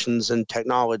operations and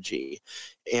technology.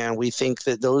 And we think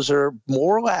that those are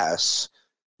more or less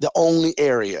the only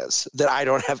areas that I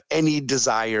don't have any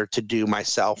desire to do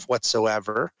myself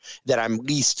whatsoever, that I'm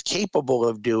least capable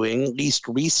of doing, least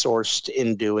resourced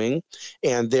in doing,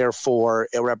 and therefore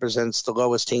it represents the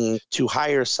lowest hanging to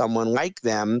hire someone like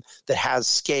them that has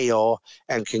scale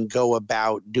and can go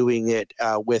about doing it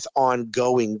with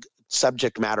ongoing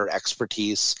subject matter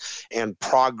expertise and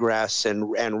progress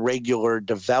and regular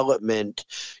development.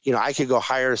 I could go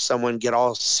hire someone, get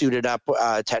all suited up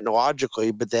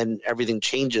technologically, but then everything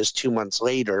changes 2 months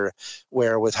later,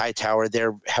 where with Hightower,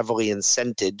 they're heavily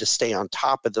incented to stay on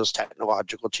top of those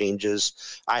technological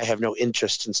changes. I have no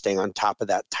interest in staying on top of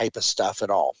that type of stuff at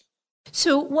all.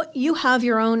 So what, you have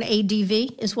your own ADV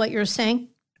is what you're saying?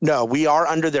 No, we are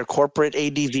under their corporate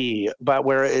ADV, but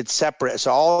where it's separate. So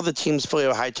all the teams affiliated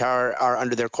with Hightower are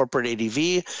under their corporate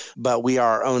ADV, but we are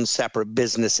our own separate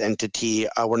business entity.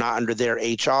 We're not under their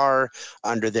HR,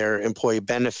 under their employee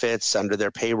benefits, under their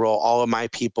payroll. All of my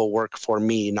people work for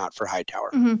me, not for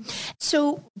Hightower. Mm-hmm.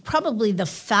 So probably the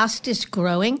fastest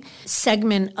growing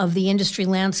segment of the industry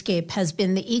landscape has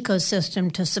been the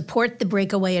ecosystem to support the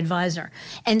breakaway advisor.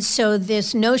 And so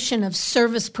this notion of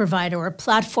service provider or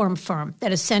platform firm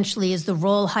that essentially is the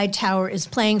role Hightower is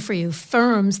playing for you,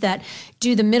 firms that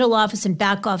do the middle office and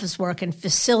back office work and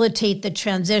facilitate the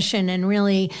transition and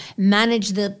really manage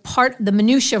the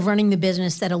minutia of running the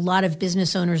business that a lot of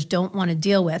business owners don't want to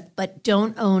deal with, but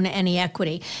don't own any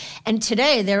equity. And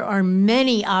today there are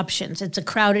many options. It's a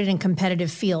crowded and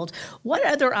competitive field. What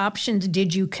other options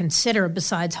did you consider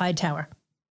besides Hightower?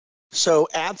 So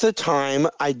at the time,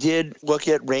 I did look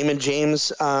at Raymond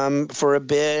James for a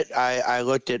bit. I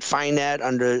looked at Finet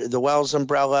under the Wells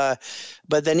umbrella.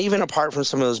 But then even apart from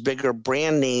some of those bigger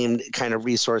brand name kind of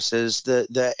resources,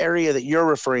 the area that you're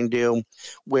referring to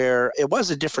where it was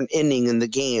a different inning in the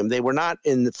game, they were not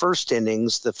in the first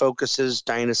innings, the Focuses,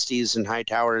 Dynasties, and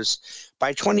Hightowers.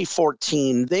 By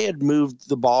 2014, they had moved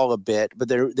the ball a bit, but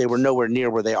they were nowhere near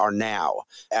where they are now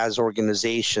as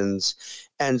organizations.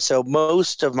 And so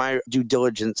most of my due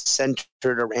diligence centered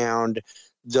around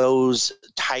those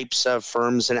types of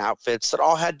firms and outfits that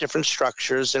all had different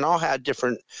structures and all had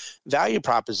different value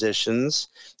propositions.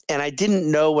 And I didn't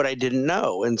know what I didn't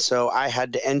know. And so I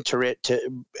had to enter it to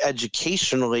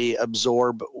educationally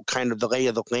absorb kind of the lay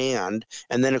of the land.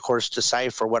 And then, of course,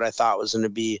 decipher what I thought was going to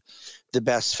be the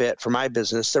best fit for my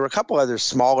business. There were a couple other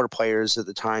smaller players at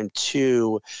the time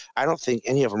too. I don't think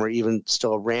any of them are even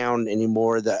still around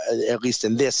anymore, at least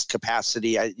in this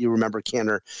capacity. You remember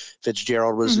Cantor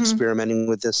Fitzgerald was experimenting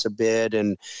with this a bit,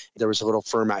 and there was a little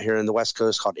firm out here in the West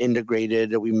Coast called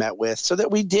Integrated that we met with, so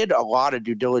that we did a lot of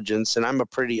due diligence, and I'm a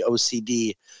pretty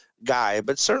OCD guy,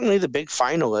 but certainly the big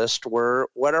finalists were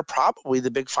what are probably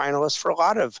the big finalists for a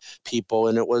lot of people,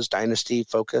 and it was Dynasty,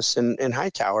 Focus, and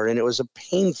Hightower, and it was a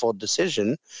painful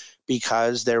decision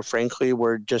because there frankly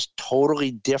were just totally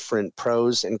different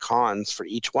pros and cons for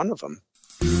each one of them.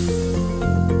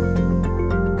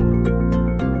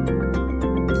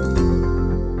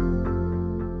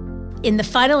 In the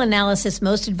final analysis,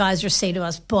 most advisors say to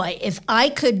us, boy, if I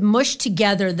could mush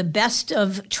together the best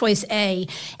of choice A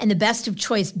and the best of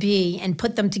choice B and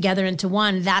put them together into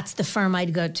one, that's the firm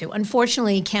I'd go to.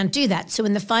 Unfortunately, you can't do that. So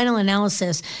in the final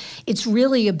analysis, it's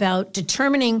really about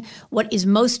determining what is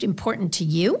most important to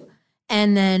you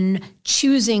and then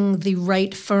choosing the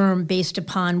right firm based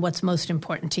upon what's most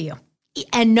important to you.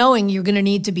 And knowing you're going to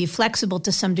need to be flexible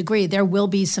to some degree, there will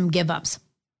be some give-ups.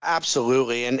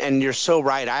 Absolutely. And you're so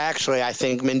right. I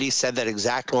think Mindy said that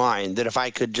exact line, that if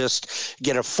I could just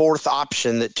get a fourth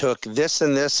option that took this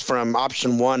and this from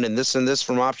option one and this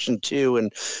from option two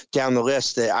and down the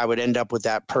list, that I would end up with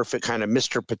that perfect kind of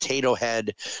Mr. Potato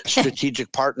Head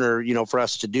strategic partner, for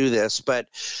us to do this. But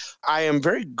I am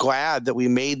very glad that we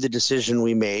made the decision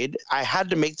we made. I had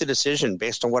to make the decision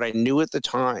based on what I knew at the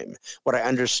time, what I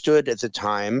understood at the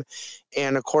time.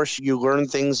 And of course, you learn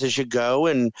things as you go.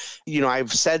 And,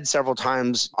 I've said several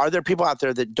times, are there people out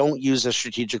there that don't use a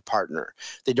strategic partner?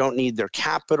 They don't need their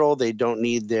capital. They don't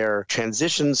need their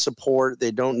transition support.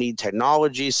 They don't need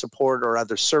technology support or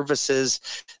other services.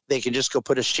 They can just go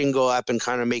put a shingle up and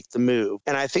kind of make the move.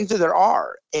 And I think that there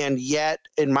are. And yet,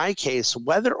 in my case,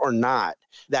 whether or not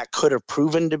that could have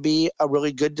proven to be a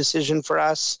really good decision for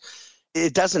us,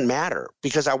 it doesn't matter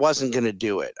because I wasn't going to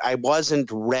do it. I wasn't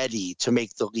ready to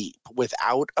make the leap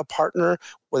without a partner,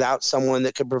 without someone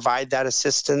that could provide that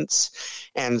assistance.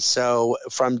 And so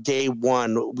from day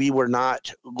one, we were not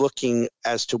looking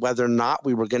as to whether or not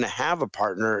we were going to have a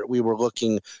partner. We were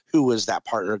looking, who was that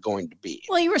partner going to be?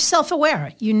 Well, you were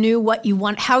self-aware. You knew what you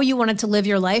want, how you wanted to live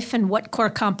your life and what core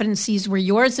competencies were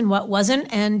yours and what wasn't.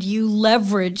 And you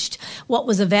leveraged what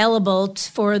was available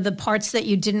for the parts that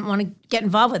you didn't want to get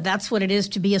involved with. That's what it is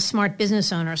to be a smart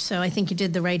business owner. So I think you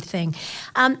did the right thing.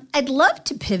 I'd love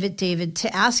to pivot, David,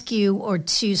 to ask you or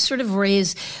to sort of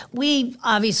raise, we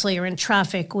obviously are in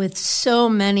traffic with so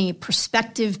many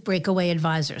prospective breakaway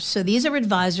advisors. So these are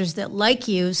advisors that, like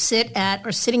you, sitting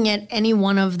at any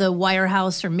one of the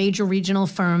wirehouse or major regional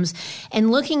firms and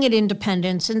looking at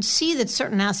independence and see that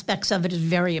certain aspects of it is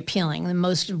very appealing, and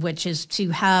most of which is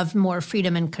to have more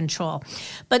freedom and control.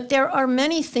 But there are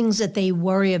many things that they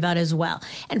worry about as well.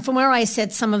 And from where I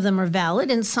sit, some of them are valid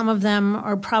and some of them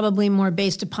are probably more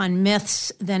based upon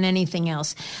myths than anything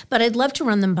else. But I'd love to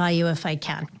run them by you if I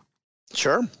can.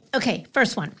 Sure. Okay,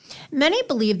 first one. Many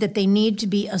believe that they need to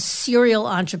be a serial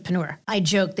entrepreneur. I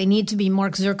joke, they need to be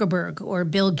Mark Zuckerberg or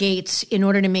Bill Gates in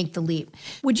order to make the leap.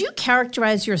 Would you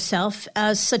characterize yourself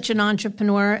as such an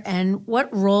entrepreneur? And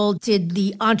what role did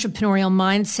the entrepreneurial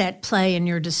mindset play in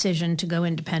your decision to go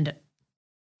independent?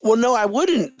 Well, no, I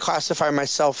wouldn't classify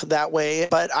myself that way,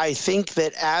 but I think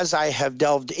that as I have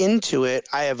delved into it,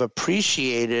 I have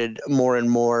appreciated more and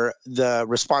more the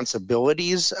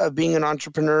responsibilities of being an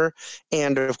entrepreneur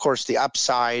and, of course, the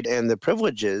upside and the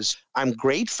privileges. I'm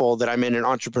grateful that I'm in an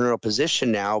entrepreneurial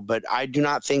position now, but I do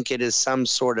not think it is some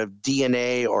sort of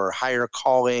DNA or higher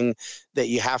calling that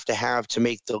you have to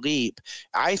make the leap.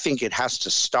 I think it has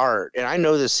to start. And I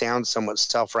know this sounds somewhat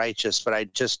self-righteous, but I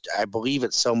believe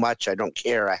it so much, I don't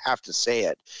care. I have to say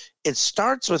it. It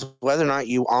starts with whether or not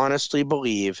you honestly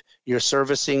believe you're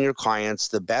servicing your clients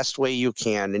the best way you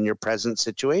can in your present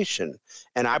situation.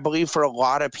 And I believe for a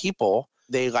lot of people,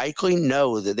 they likely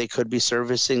know that they could be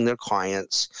servicing their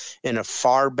clients in a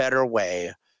far better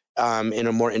way in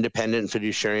a more independent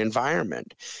fiduciary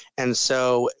environment. And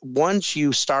so once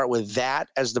you start with that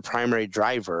as the primary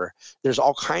driver, there's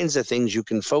all kinds of things you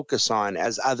can focus on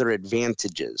as other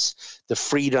advantages. The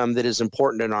freedom that is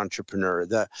important in an entrepreneur.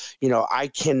 I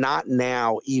cannot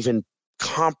now even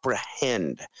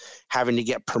comprehend having to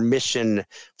get permission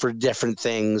for different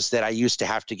things that I used to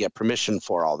have to get permission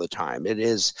for all the time. It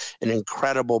is an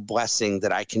incredible blessing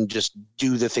that I can just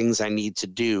do the things I need to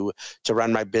do to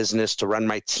run my business, to run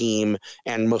my team,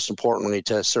 and most importantly,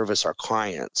 to service our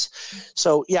clients.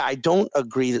 So yeah, I don't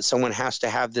agree that someone has to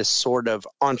have this sort of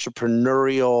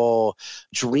entrepreneurial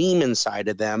dream inside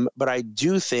of them, but I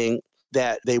do think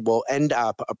that they will end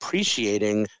up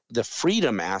appreciating the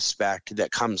freedom aspect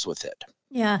that comes with it.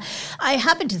 Yeah, I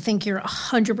happen to think you're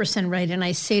 100% right. And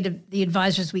I say to the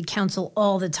advisors we counsel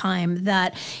all the time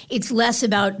that it's less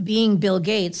about being Bill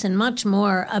Gates and much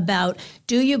more about,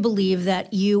 do you believe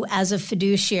that you as a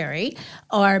fiduciary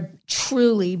are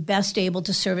truly best able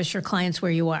to service your clients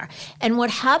where you are? And what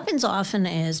happens often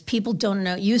is people don't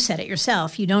know, you said it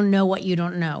yourself, you don't know what you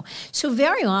don't know. So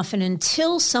very often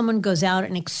until someone goes out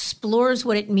and explores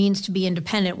what it means to be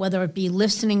independent, whether it be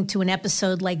listening to an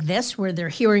episode like this where they're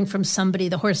hearing from somebody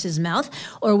the horse's mouth,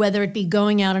 or whether it be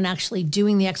going out and actually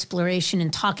doing the exploration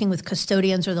and talking with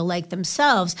custodians or the like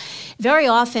themselves, very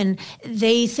often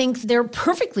they think they're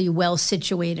perfectly well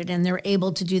situated and they're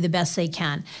able to do the best they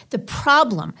can. The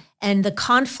problem and the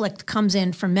conflict comes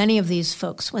in for many of these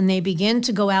folks when they begin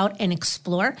to go out and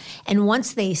explore. And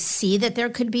once they see that there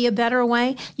could be a better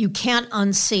way, you can't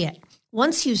unsee it.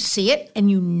 Once you see it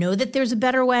and you know that there's a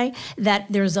better way, that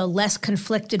there's a less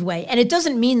conflicted way. And it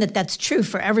doesn't mean that that's true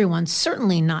for everyone,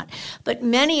 certainly not. But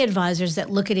many advisors that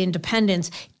look at independence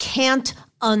can't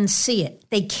unsee it.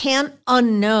 They can't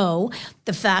unknow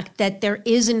the fact that there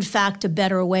is, in fact, a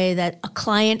better way, that a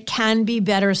client can be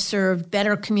better served,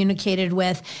 better communicated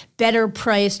with, better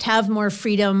priced, have more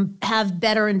freedom, have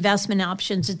better investment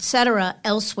options, et cetera,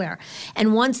 elsewhere.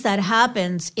 And once that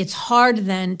happens, it's hard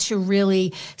then to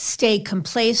really stay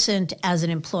complacent as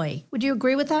an employee. Would you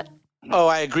agree with that? Oh,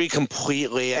 I agree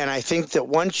completely. And I think that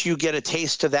once you get a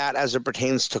taste of that as it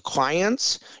pertains to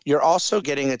clients, you're also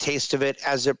getting a taste of it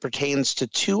as it pertains to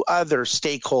two other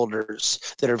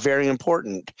stakeholders that are very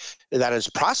important. That is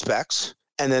prospects,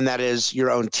 and then that is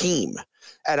your own team.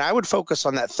 And I would focus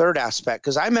on that third aspect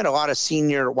because I met a lot of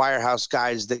senior wirehouse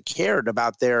guys that cared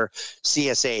about their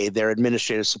CSA, their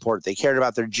administrative support. They cared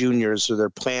about their juniors or their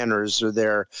planners or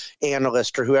their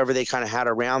analyst or whoever they kind of had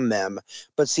around them.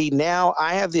 But see, now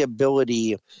I have the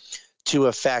ability to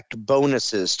affect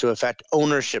bonuses, to affect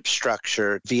ownership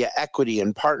structure via equity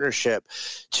and partnership,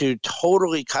 to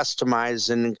totally customize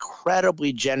an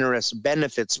incredibly generous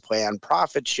benefits plan,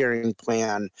 profit sharing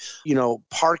plan,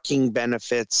 parking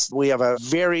benefits. We have a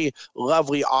very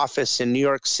lovely office in New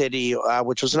York City,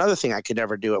 which was another thing I could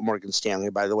never do at Morgan Stanley,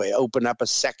 by the way, open up a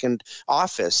second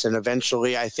office and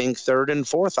eventually I think third and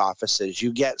fourth offices.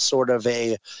 You get sort of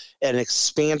an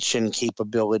expansion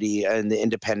capability in the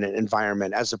independent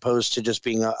environment as opposed to just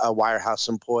being a wirehouse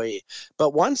employee.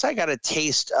 But once I got a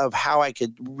taste of how I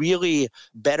could really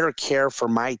better care for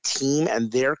my team and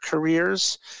their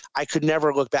careers, I could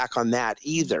never look back on that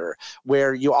either,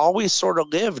 where you always sort of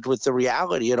lived with the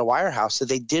reality at a wirehouse that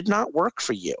they did not work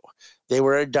for you. They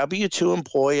were a W-2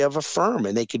 employee of a firm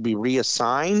and they could be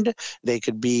reassigned. They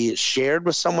could be shared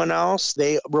with someone else.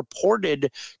 They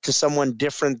reported to someone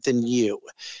different than you.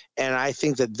 And I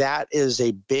think that that is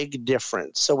a big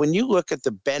difference. So when you look at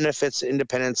the benefits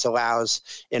independence allows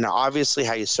in obviously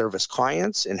how you service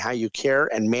clients and how you care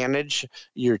and manage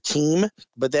your team,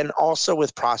 but then also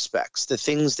with prospects, the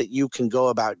things that you can go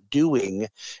about doing,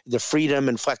 the freedom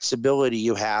and flexibility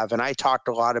you have. And I talked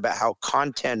a lot about how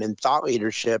content and thought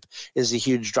leadership is a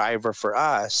huge driver for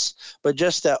us, but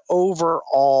just the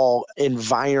overall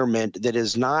environment that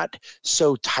is not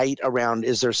so tight around,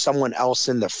 is there someone else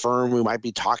in the firm who might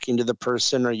be talking to the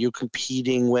person? Are you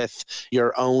competing with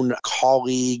your own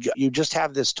colleague? You just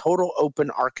have this total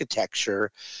open architecture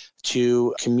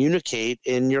to communicate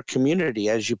in your community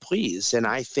as you please. And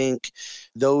I think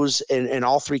those in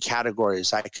all three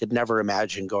categories, I could never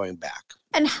imagine going back.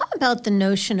 And how about the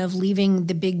notion of leaving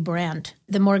the big brand,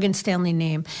 the Morgan Stanley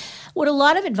name? What a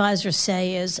lot of advisors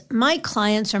say is, my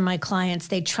clients are my clients.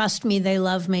 They trust me, they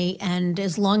love me, and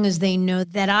as long as they know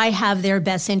that I have their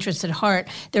best interests at heart,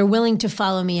 they're willing to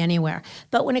follow me anywhere.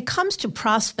 But when it comes to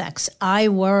prospects, I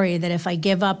worry that if I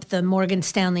give up the Morgan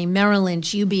Stanley, Merrill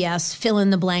Lynch, UBS, fill in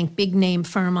the blank, big name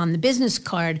firm on the business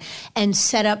card and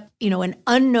set up, an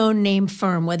unknown name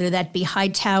firm, whether that be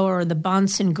Hightower or the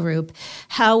Bahnsen Group,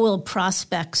 how will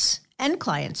prospects and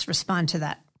clients respond to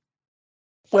that?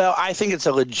 Well, I think it's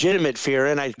a legitimate fear,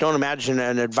 and I don't imagine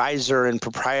an advisor and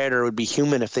proprietor would be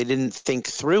human if they didn't think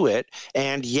through it.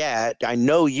 And yet, I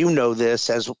know you know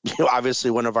this as obviously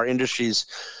one of our industry's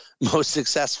most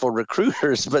successful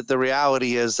recruiters, but the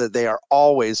reality is that they are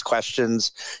always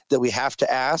questions that we have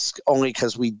to ask only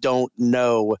because we don't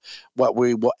know what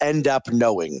we will end up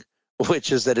knowing,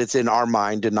 which is that it's in our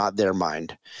mind and not their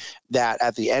mind. That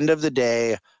at the end of the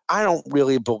day, I don't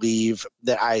really believe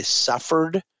that I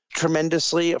suffered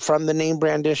tremendously from the name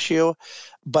brand issue.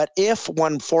 But if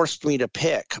one forced me to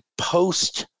pick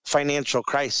post financial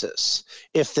crisis,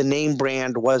 if the name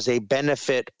brand was a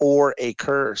benefit or a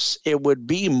curse, it would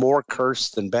be more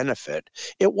curse than benefit.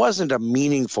 It wasn't a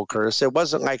meaningful curse. It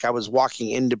wasn't like I was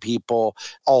walking into people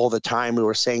all the time who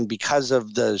were saying, because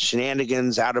of the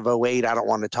shenanigans out of 2008, I don't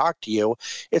want to talk to you.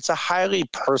 It's a highly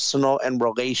personal and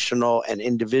relational and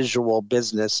individual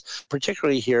business,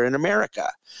 particularly here in America.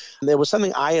 There was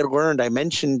something I had learned. I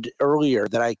mentioned earlier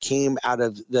that I came out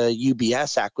of the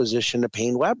UBS acquisition of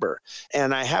Payne Weber.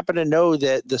 And I happen to know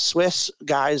that the Swiss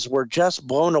guys were just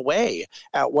blown away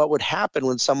at what would happen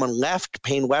when someone left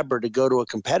Payne Weber to go to a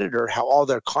competitor, how all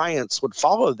their clients would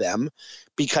follow them,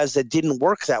 because it didn't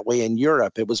work that way in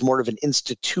Europe. It was more of an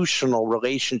institutional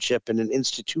relationship and an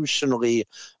institutionally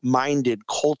minded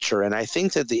culture. And I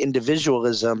think that the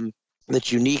individualism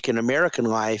that's unique in American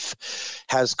life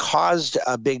has caused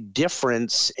a big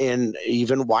difference in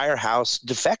even wirehouse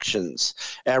defections.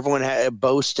 Everyone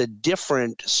boasts a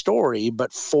different story,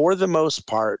 but for the most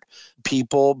part,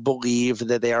 people believe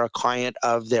that they are a client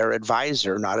of their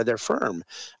advisor, not of their firm.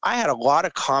 I had a lot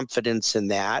of confidence in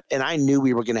that, and I knew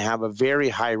we were going to have a very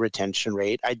high retention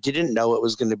rate. I didn't know it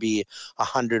was going to be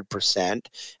 100%.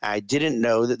 I didn't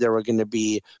know that there were going to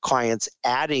be clients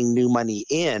adding new money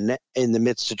in the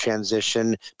midst of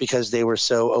transition because they were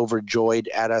so overjoyed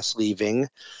at us leaving.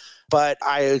 But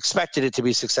I expected it to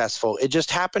be successful. It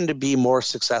just happened to be more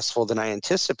successful than I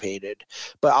anticipated.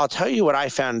 But I'll tell you what I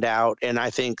found out, and I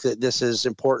think that this is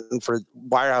important for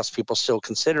wirehouse people still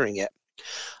considering it.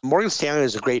 Morgan Stanley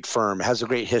is a great firm, has a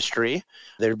great history.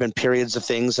 There have been periods of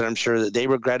things that I'm sure that they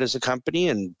regret as a company,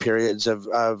 and periods of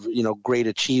great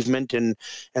achievement and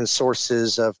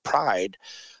sources of pride.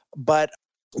 But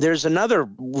there's another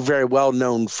very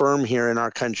well-known firm here in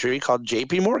our country called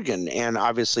JP Morgan. And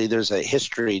obviously there's a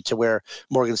history to where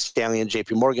Morgan Stanley and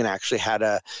JP Morgan actually had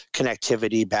a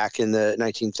connectivity back in the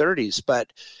 1930s.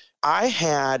 But I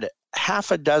had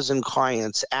half a dozen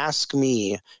clients ask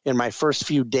me in my first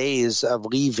few days of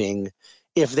leaving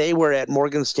if they were at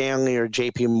Morgan Stanley or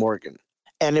JP Morgan.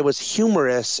 And it was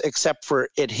humorous, except for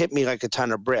it hit me like a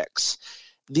ton of bricks.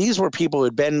 These were people who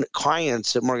had been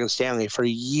clients at Morgan Stanley for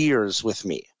years with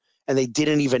me, and they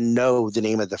didn't even know the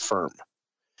name of the firm.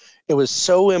 It was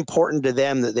so important to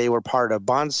them that they were part of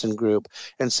Bahnsen Group,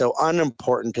 and so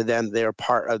unimportant to them they were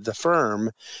part of the firm,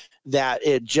 that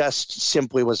it just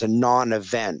simply was a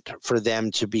non-event for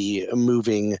them to be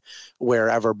moving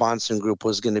wherever Bahnsen Group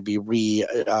was going to be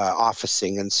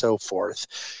officing and so forth.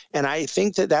 And I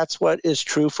think that that's what is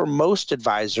true for most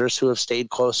advisors who have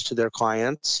stayed close to their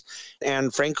clients.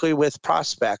 And frankly, with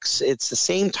prospects, it's the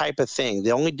same type of thing.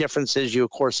 The only difference is you,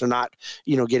 of course, are not,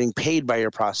 getting paid by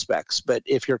your prospects. But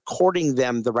if you're courting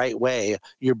them the right way,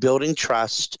 you're building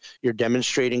trust, you're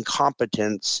demonstrating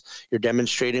competence, you're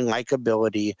demonstrating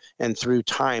likability, And through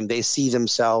time, they see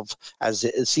themselves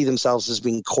as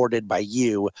being courted by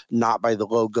you, not by the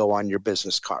logo on your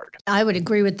business card. I would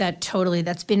agree with that totally.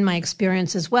 That's been my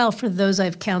experience as well for those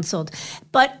I've counseled.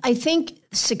 But I think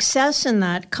success in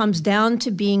that comes down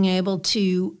to being able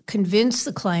to convince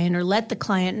the client or let the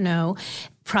client know,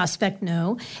 prospect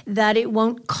know, that it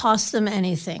won't cost them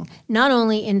anything, not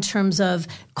only in terms of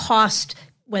cost,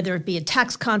 whether it be a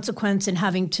tax consequence in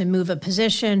having to move a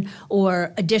position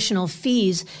or additional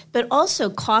fees, but also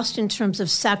cost in terms of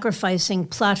sacrificing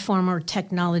platform or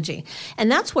technology. And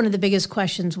that's one of the biggest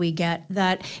questions we get,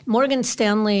 that Morgan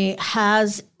Stanley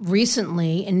has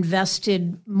recently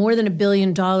invested more than $1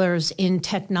 billion in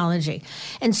technology.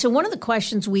 And so one of the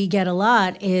questions we get a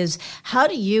lot is, how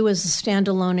do you as a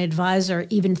standalone advisor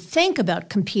even think about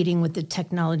competing with the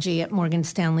technology at Morgan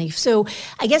Stanley? So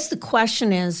I guess the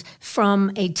question is,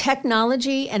 from a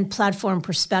technology and platform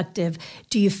perspective,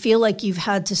 do you feel like you've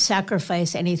had to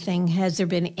sacrifice anything? Has there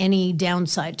been any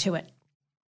downside to it?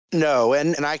 No,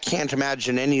 and I can't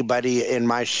imagine anybody in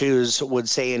my shoes would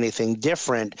say anything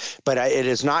different, but it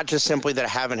is not just simply that I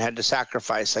haven't had to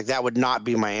sacrifice. Like, that would not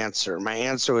be my answer. My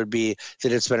answer would be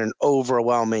that it's been an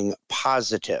overwhelming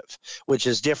positive, which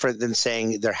is different than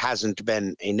saying there hasn't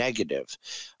been a negative.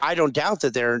 I don't doubt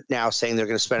that they're now saying they're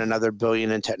going to spend another $1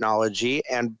 billion in technology,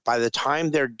 and by the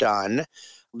time they're done,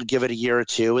 give it a year or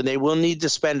two, and they will need to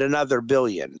spend another $1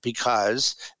 billion,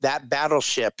 because that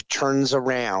battleship turns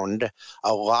around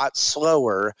a lot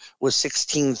slower with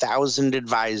 16,000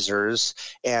 advisors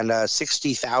and a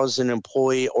 60,000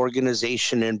 employee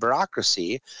organization and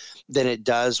bureaucracy than it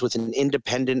does with an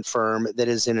independent firm that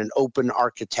is in an open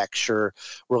architecture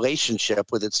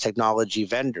relationship with its technology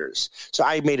vendors. So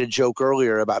I made a joke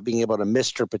earlier about being able to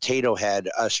Mr. Potato Head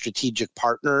a strategic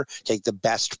partner, take the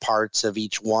best parts of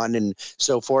each one and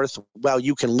so forth. Well,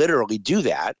 you can literally do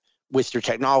that with your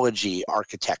technology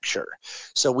architecture.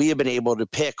 So we have been able to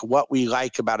pick what we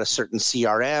like about a certain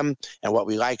CRM and what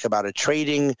we like about a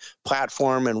trading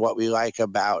platform and what we like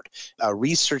about a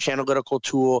research analytical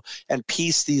tool, and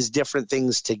piece these different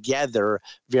things together,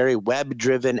 very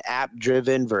web-driven,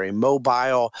 app-driven, very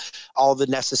mobile, all the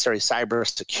necessary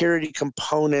cybersecurity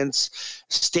components,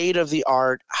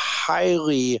 state-of-the-art,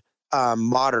 highly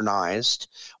modernized,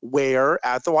 where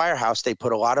at the Wirehouse they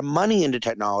put a lot of money into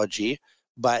technology.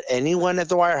 But anyone at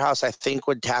the Wirehouse, I think,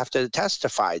 would have to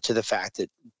testify to the fact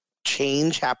that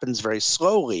change happens very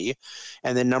slowly.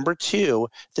 And then number two,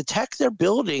 the tech they're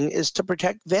building is to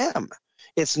protect them.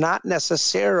 It's not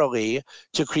necessarily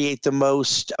to create the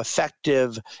most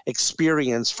effective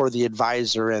experience for the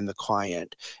advisor and the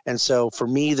client. And so for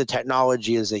me, the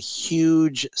technology is a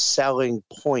huge selling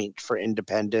point for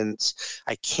independence.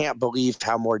 I can't believe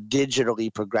how more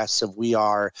digitally progressive we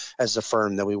are as a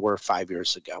firm than we were 5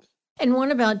 years ago. And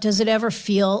what about, does it ever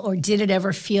feel, or did it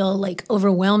ever feel like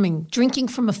overwhelming? Drinking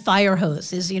from a fire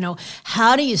hose is,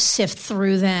 how do you sift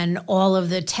through then all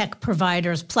of the tech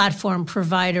providers, platform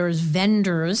providers,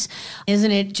 vendors?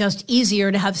 Isn't it just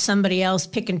easier to have somebody else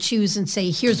pick and choose and say,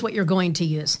 here's what you're going to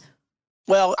use?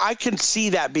 Well, I can see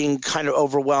that being kind of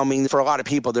overwhelming for a lot of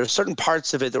people. There's certain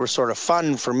parts of it that were sort of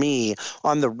fun for me.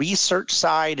 On the research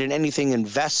side and anything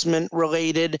investment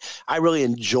related, I really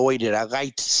enjoyed it. I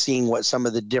liked seeing what some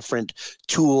of the different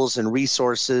tools and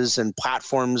resources and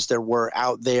platforms there were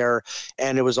out there.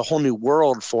 And it was a whole new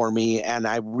world for me, and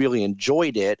I really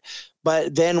enjoyed it.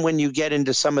 But then when you get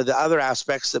into some of the other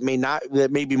aspects that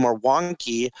may be more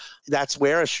wonky, that's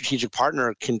where a strategic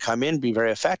partner can come in, be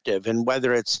very effective. And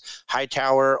whether it's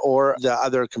Hightower or the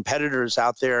other competitors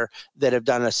out there that have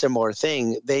done a similar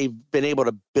thing, they've been able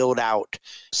to build out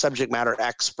subject matter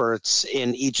experts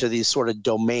in each of these sort of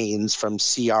domains, from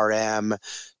CRM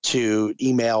to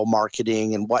email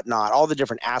marketing and whatnot, all the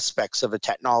different aspects of a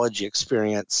technology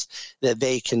experience, that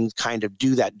they can kind of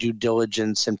do that due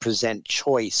diligence and present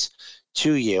choice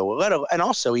to you, and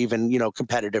also even,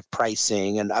 competitive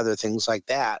pricing and other things like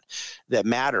that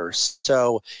matters.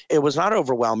 So it was not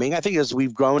overwhelming. I think as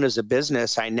we've grown as a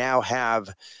business, I now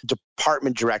have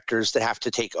department directors that have to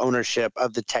take ownership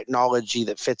of the technology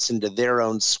that fits into their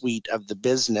own suite of the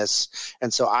business.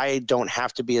 And so I don't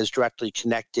have to be as directly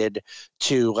connected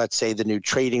to, let's say, the new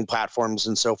trading platforms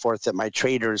and so forth that my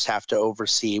traders have to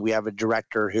oversee. We have a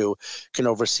director who can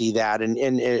oversee that, and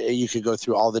you could go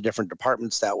through all the different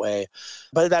departments that way.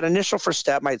 But that initial first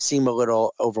step might seem a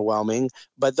little overwhelming,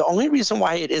 but the only reason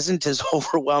why it isn't as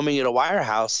overwhelming at a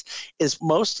Wirehouse is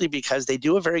mostly because they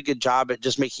do a very good job at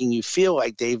just making you feel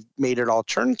like they've made it all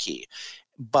turnkey.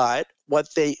 But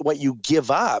what you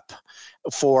give up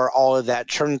for all of that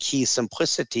turnkey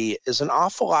simplicity is an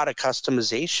awful lot of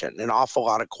customization, an awful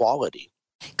lot of quality.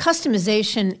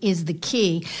 Customization is the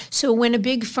key. So when a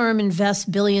big firm invests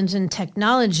billions in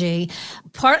technology,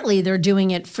 partly they're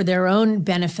doing it for their own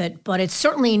benefit, but it's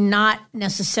certainly not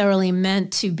necessarily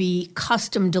meant to be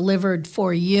custom delivered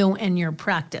for you and your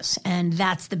practice. And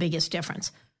that's the biggest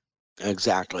difference.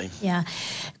 Exactly. Yeah.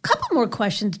 A couple more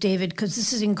questions, David, because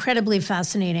this is incredibly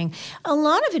fascinating. A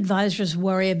lot of advisors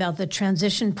worry about the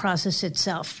transition process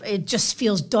itself. It just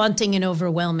feels daunting and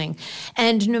overwhelming.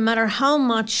 And no matter how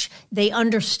much they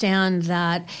understand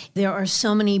that there are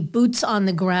so many boots on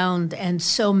the ground and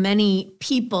so many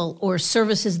people or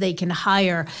services they can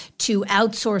hire to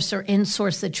outsource or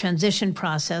insource the transition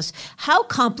process, how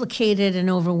complicated and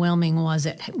overwhelming was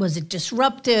it? Was it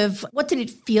disruptive? What did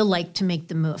it feel like to make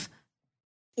the move?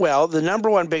 Well, the number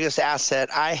one biggest asset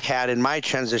I had in my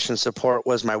transition support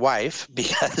was my wife,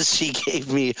 because she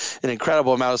gave me an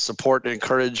incredible amount of support and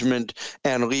encouragement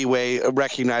and leeway,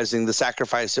 recognizing the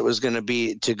sacrifice it was going to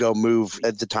be to go move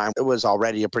at the time. It was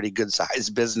already a pretty good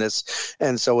sized business.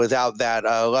 And so without that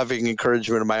loving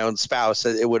encouragement of my own spouse,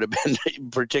 it would have been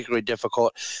particularly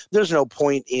difficult. There's no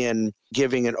point in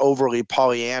giving an overly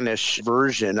Pollyannish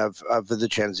version of the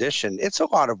transition. It's a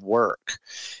lot of work.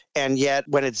 And yet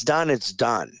when it's done, it's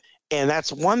done. And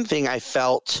that's one thing I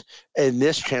felt in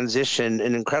this transition,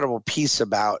 an incredible piece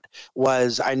about,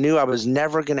 was I knew I was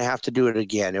never going to have to do it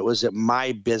again. It was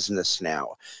my business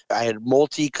now. I had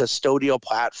multi-custodial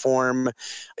platform.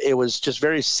 It was just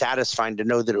very satisfying to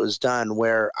know that it was done,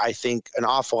 where I think an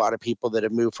awful lot of people that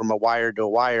have moved from a wire to a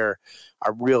wire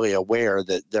are really aware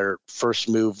that their first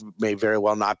move may very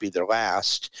well not be their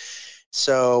last.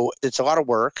 So it's a lot of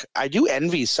work. I do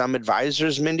envy some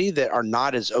advisors, Mindy, that are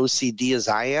not as OCD as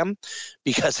I am,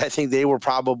 because I think they were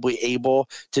probably able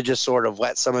to just sort of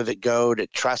let some of it go, to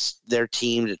trust their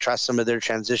team, to trust some of their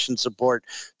transition support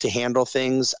to handle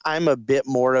things. I'm a bit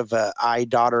more of a I,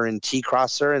 daughter, and T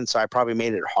crosser, and so I probably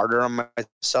made it harder on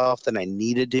myself than I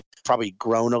needed to. Probably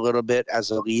grown a little bit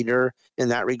as a leader in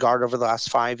that regard over the last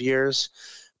 5 years.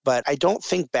 But I don't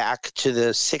think back to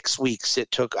the 6 weeks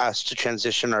it took us to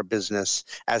transition our business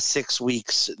as 6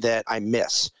 weeks that I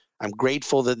miss. I'm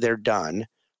grateful that they're done,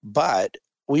 but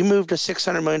we moved a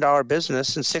 $600 million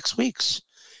business in 6 weeks.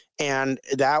 And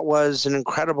that was an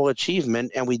incredible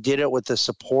achievement. And we did it with the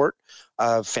support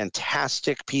of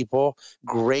fantastic people,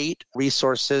 great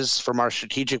resources from our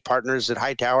strategic partners at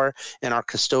Hightower and our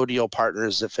custodial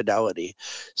partners at Fidelity.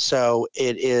 So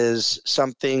it is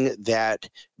something that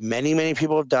many, many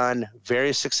people have done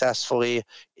very successfully.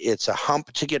 It's a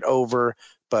hump to get over,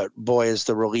 but boy, is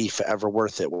the relief ever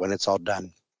worth it when it's all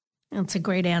done. That's a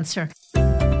great answer.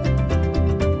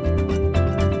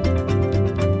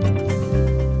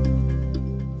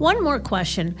 One more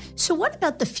question. So what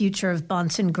about the future of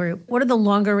Bahnsen Group? What are the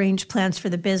longer range plans for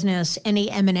the business? Any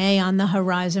M&A on the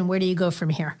horizon? Where do you go from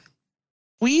here?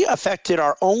 We effected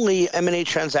our only M&A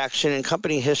transaction in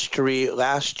company history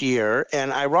last year.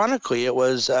 And ironically, it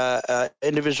was an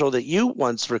individual that you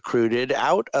once recruited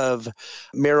out of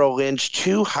Merrill Lynch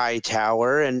to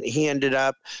Hightower. And he ended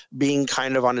up being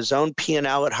kind of on his own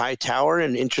P&L at Hightower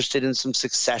and interested in some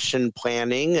succession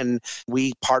planning. And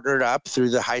we partnered up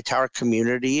through the Hightower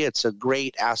community. It's a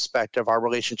great aspect of our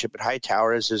relationship at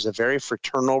Hightower, is there's a very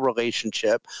fraternal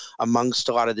relationship amongst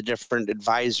a lot of the different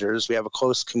advisors. We have a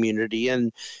close community,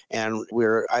 and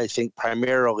we're, I think,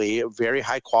 primarily very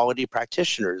high quality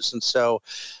practitioners. And so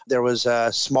there was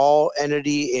a small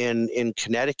entity in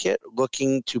Connecticut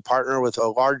looking to partner with a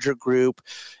larger group,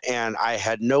 and I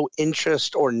had no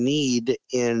interest or need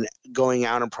in going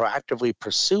out and proactively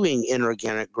pursuing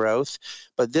inorganic growth.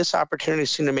 But this opportunity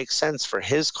seemed to make sense for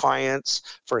his clients,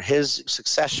 for his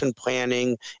succession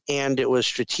planning, and it was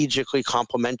strategically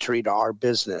complementary to our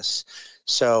business.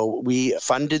 So we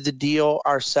funded the deal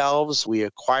ourselves. We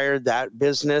acquired that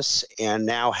business and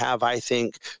now have, I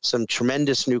think, some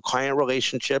tremendous new client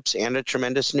relationships and a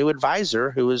tremendous new advisor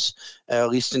who is, at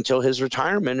least until his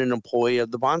retirement, an employee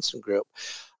of the Bahnsen Group.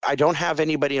 I don't have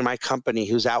anybody in my company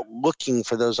who's out looking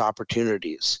for those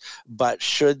opportunities, but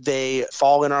should they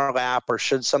fall in our lap or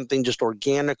should something just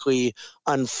organically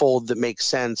unfold that makes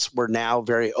sense, we're now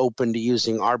very open to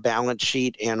using our balance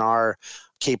sheet and our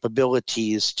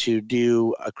capabilities to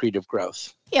do accretive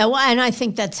growth. Yeah, well, and I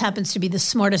think that happens to be the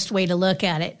smartest way to look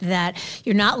at it, that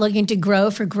you're not looking to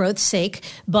grow for growth's sake,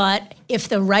 but if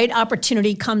the right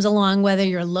opportunity comes along, whether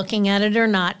you're looking at it or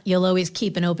not, you'll always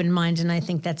keep an open mind, and I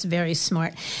think that's very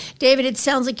smart. David, it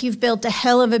sounds like you've built a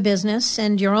hell of a business,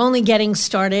 and you're only getting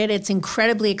started. It's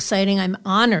incredibly exciting. I'm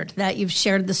honored that you've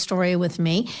shared the story with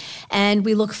me, and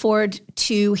we look forward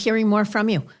to hearing more from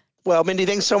you. Well, Mindy,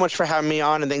 thanks so much for having me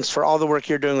on, and thanks for all the work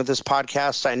you're doing with this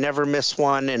podcast. I never miss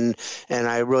one, and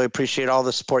I really appreciate all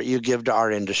the support you give to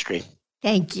our industry.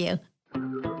 Thank you.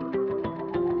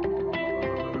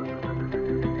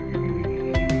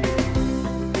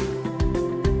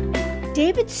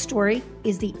 David's story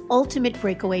is the ultimate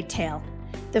breakaway tale.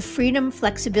 The freedom,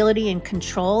 flexibility, and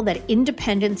control that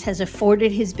independence has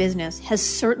afforded his business has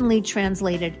certainly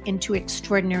translated into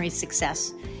extraordinary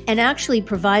success, and actually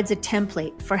provides a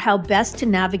template for how best to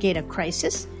navigate a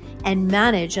crisis and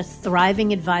manage a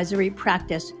thriving advisory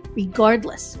practice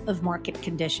regardless of market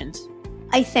conditions.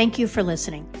 I thank you for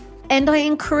listening, and I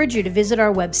encourage you to visit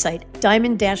our website,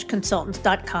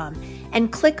 diamond-consultants.com,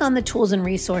 and click on the Tools and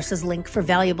Resources link for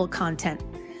valuable content.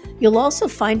 You'll also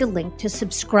find a link to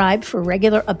subscribe for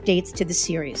regular updates to the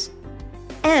series.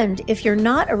 And if you're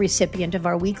not a recipient of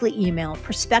our weekly email,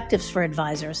 Perspectives for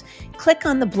Advisors, click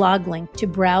on the blog link to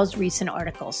browse recent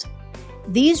articles.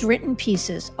 These written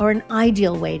pieces are an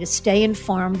ideal way to stay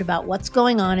informed about what's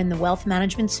going on in the wealth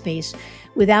management space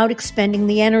without expending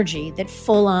the energy that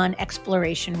full-on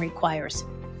exploration requires.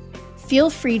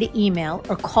 Feel free to email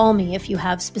or call me if you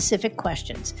have specific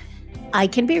questions. I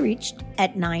can be reached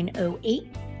at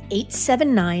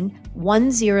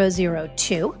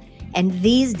 908-879-1002, and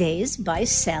these days by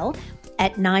cell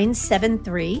at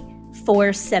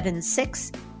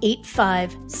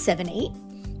 973-476-8578,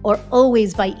 or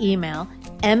always by email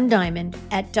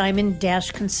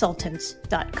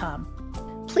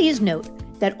mdiamond@diamond-consultants.com. Please note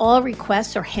that all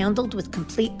requests are handled with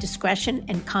complete discretion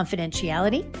and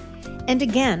confidentiality. And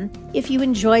again, if you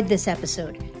enjoyed this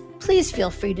episode, please feel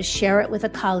free to share it with a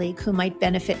colleague who might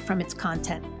benefit from its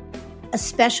content. A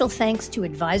special thanks to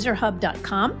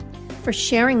advisorhub.com for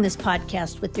sharing this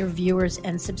podcast with their viewers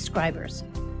and subscribers.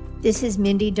 This is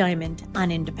Mindy Diamond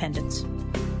on Independence.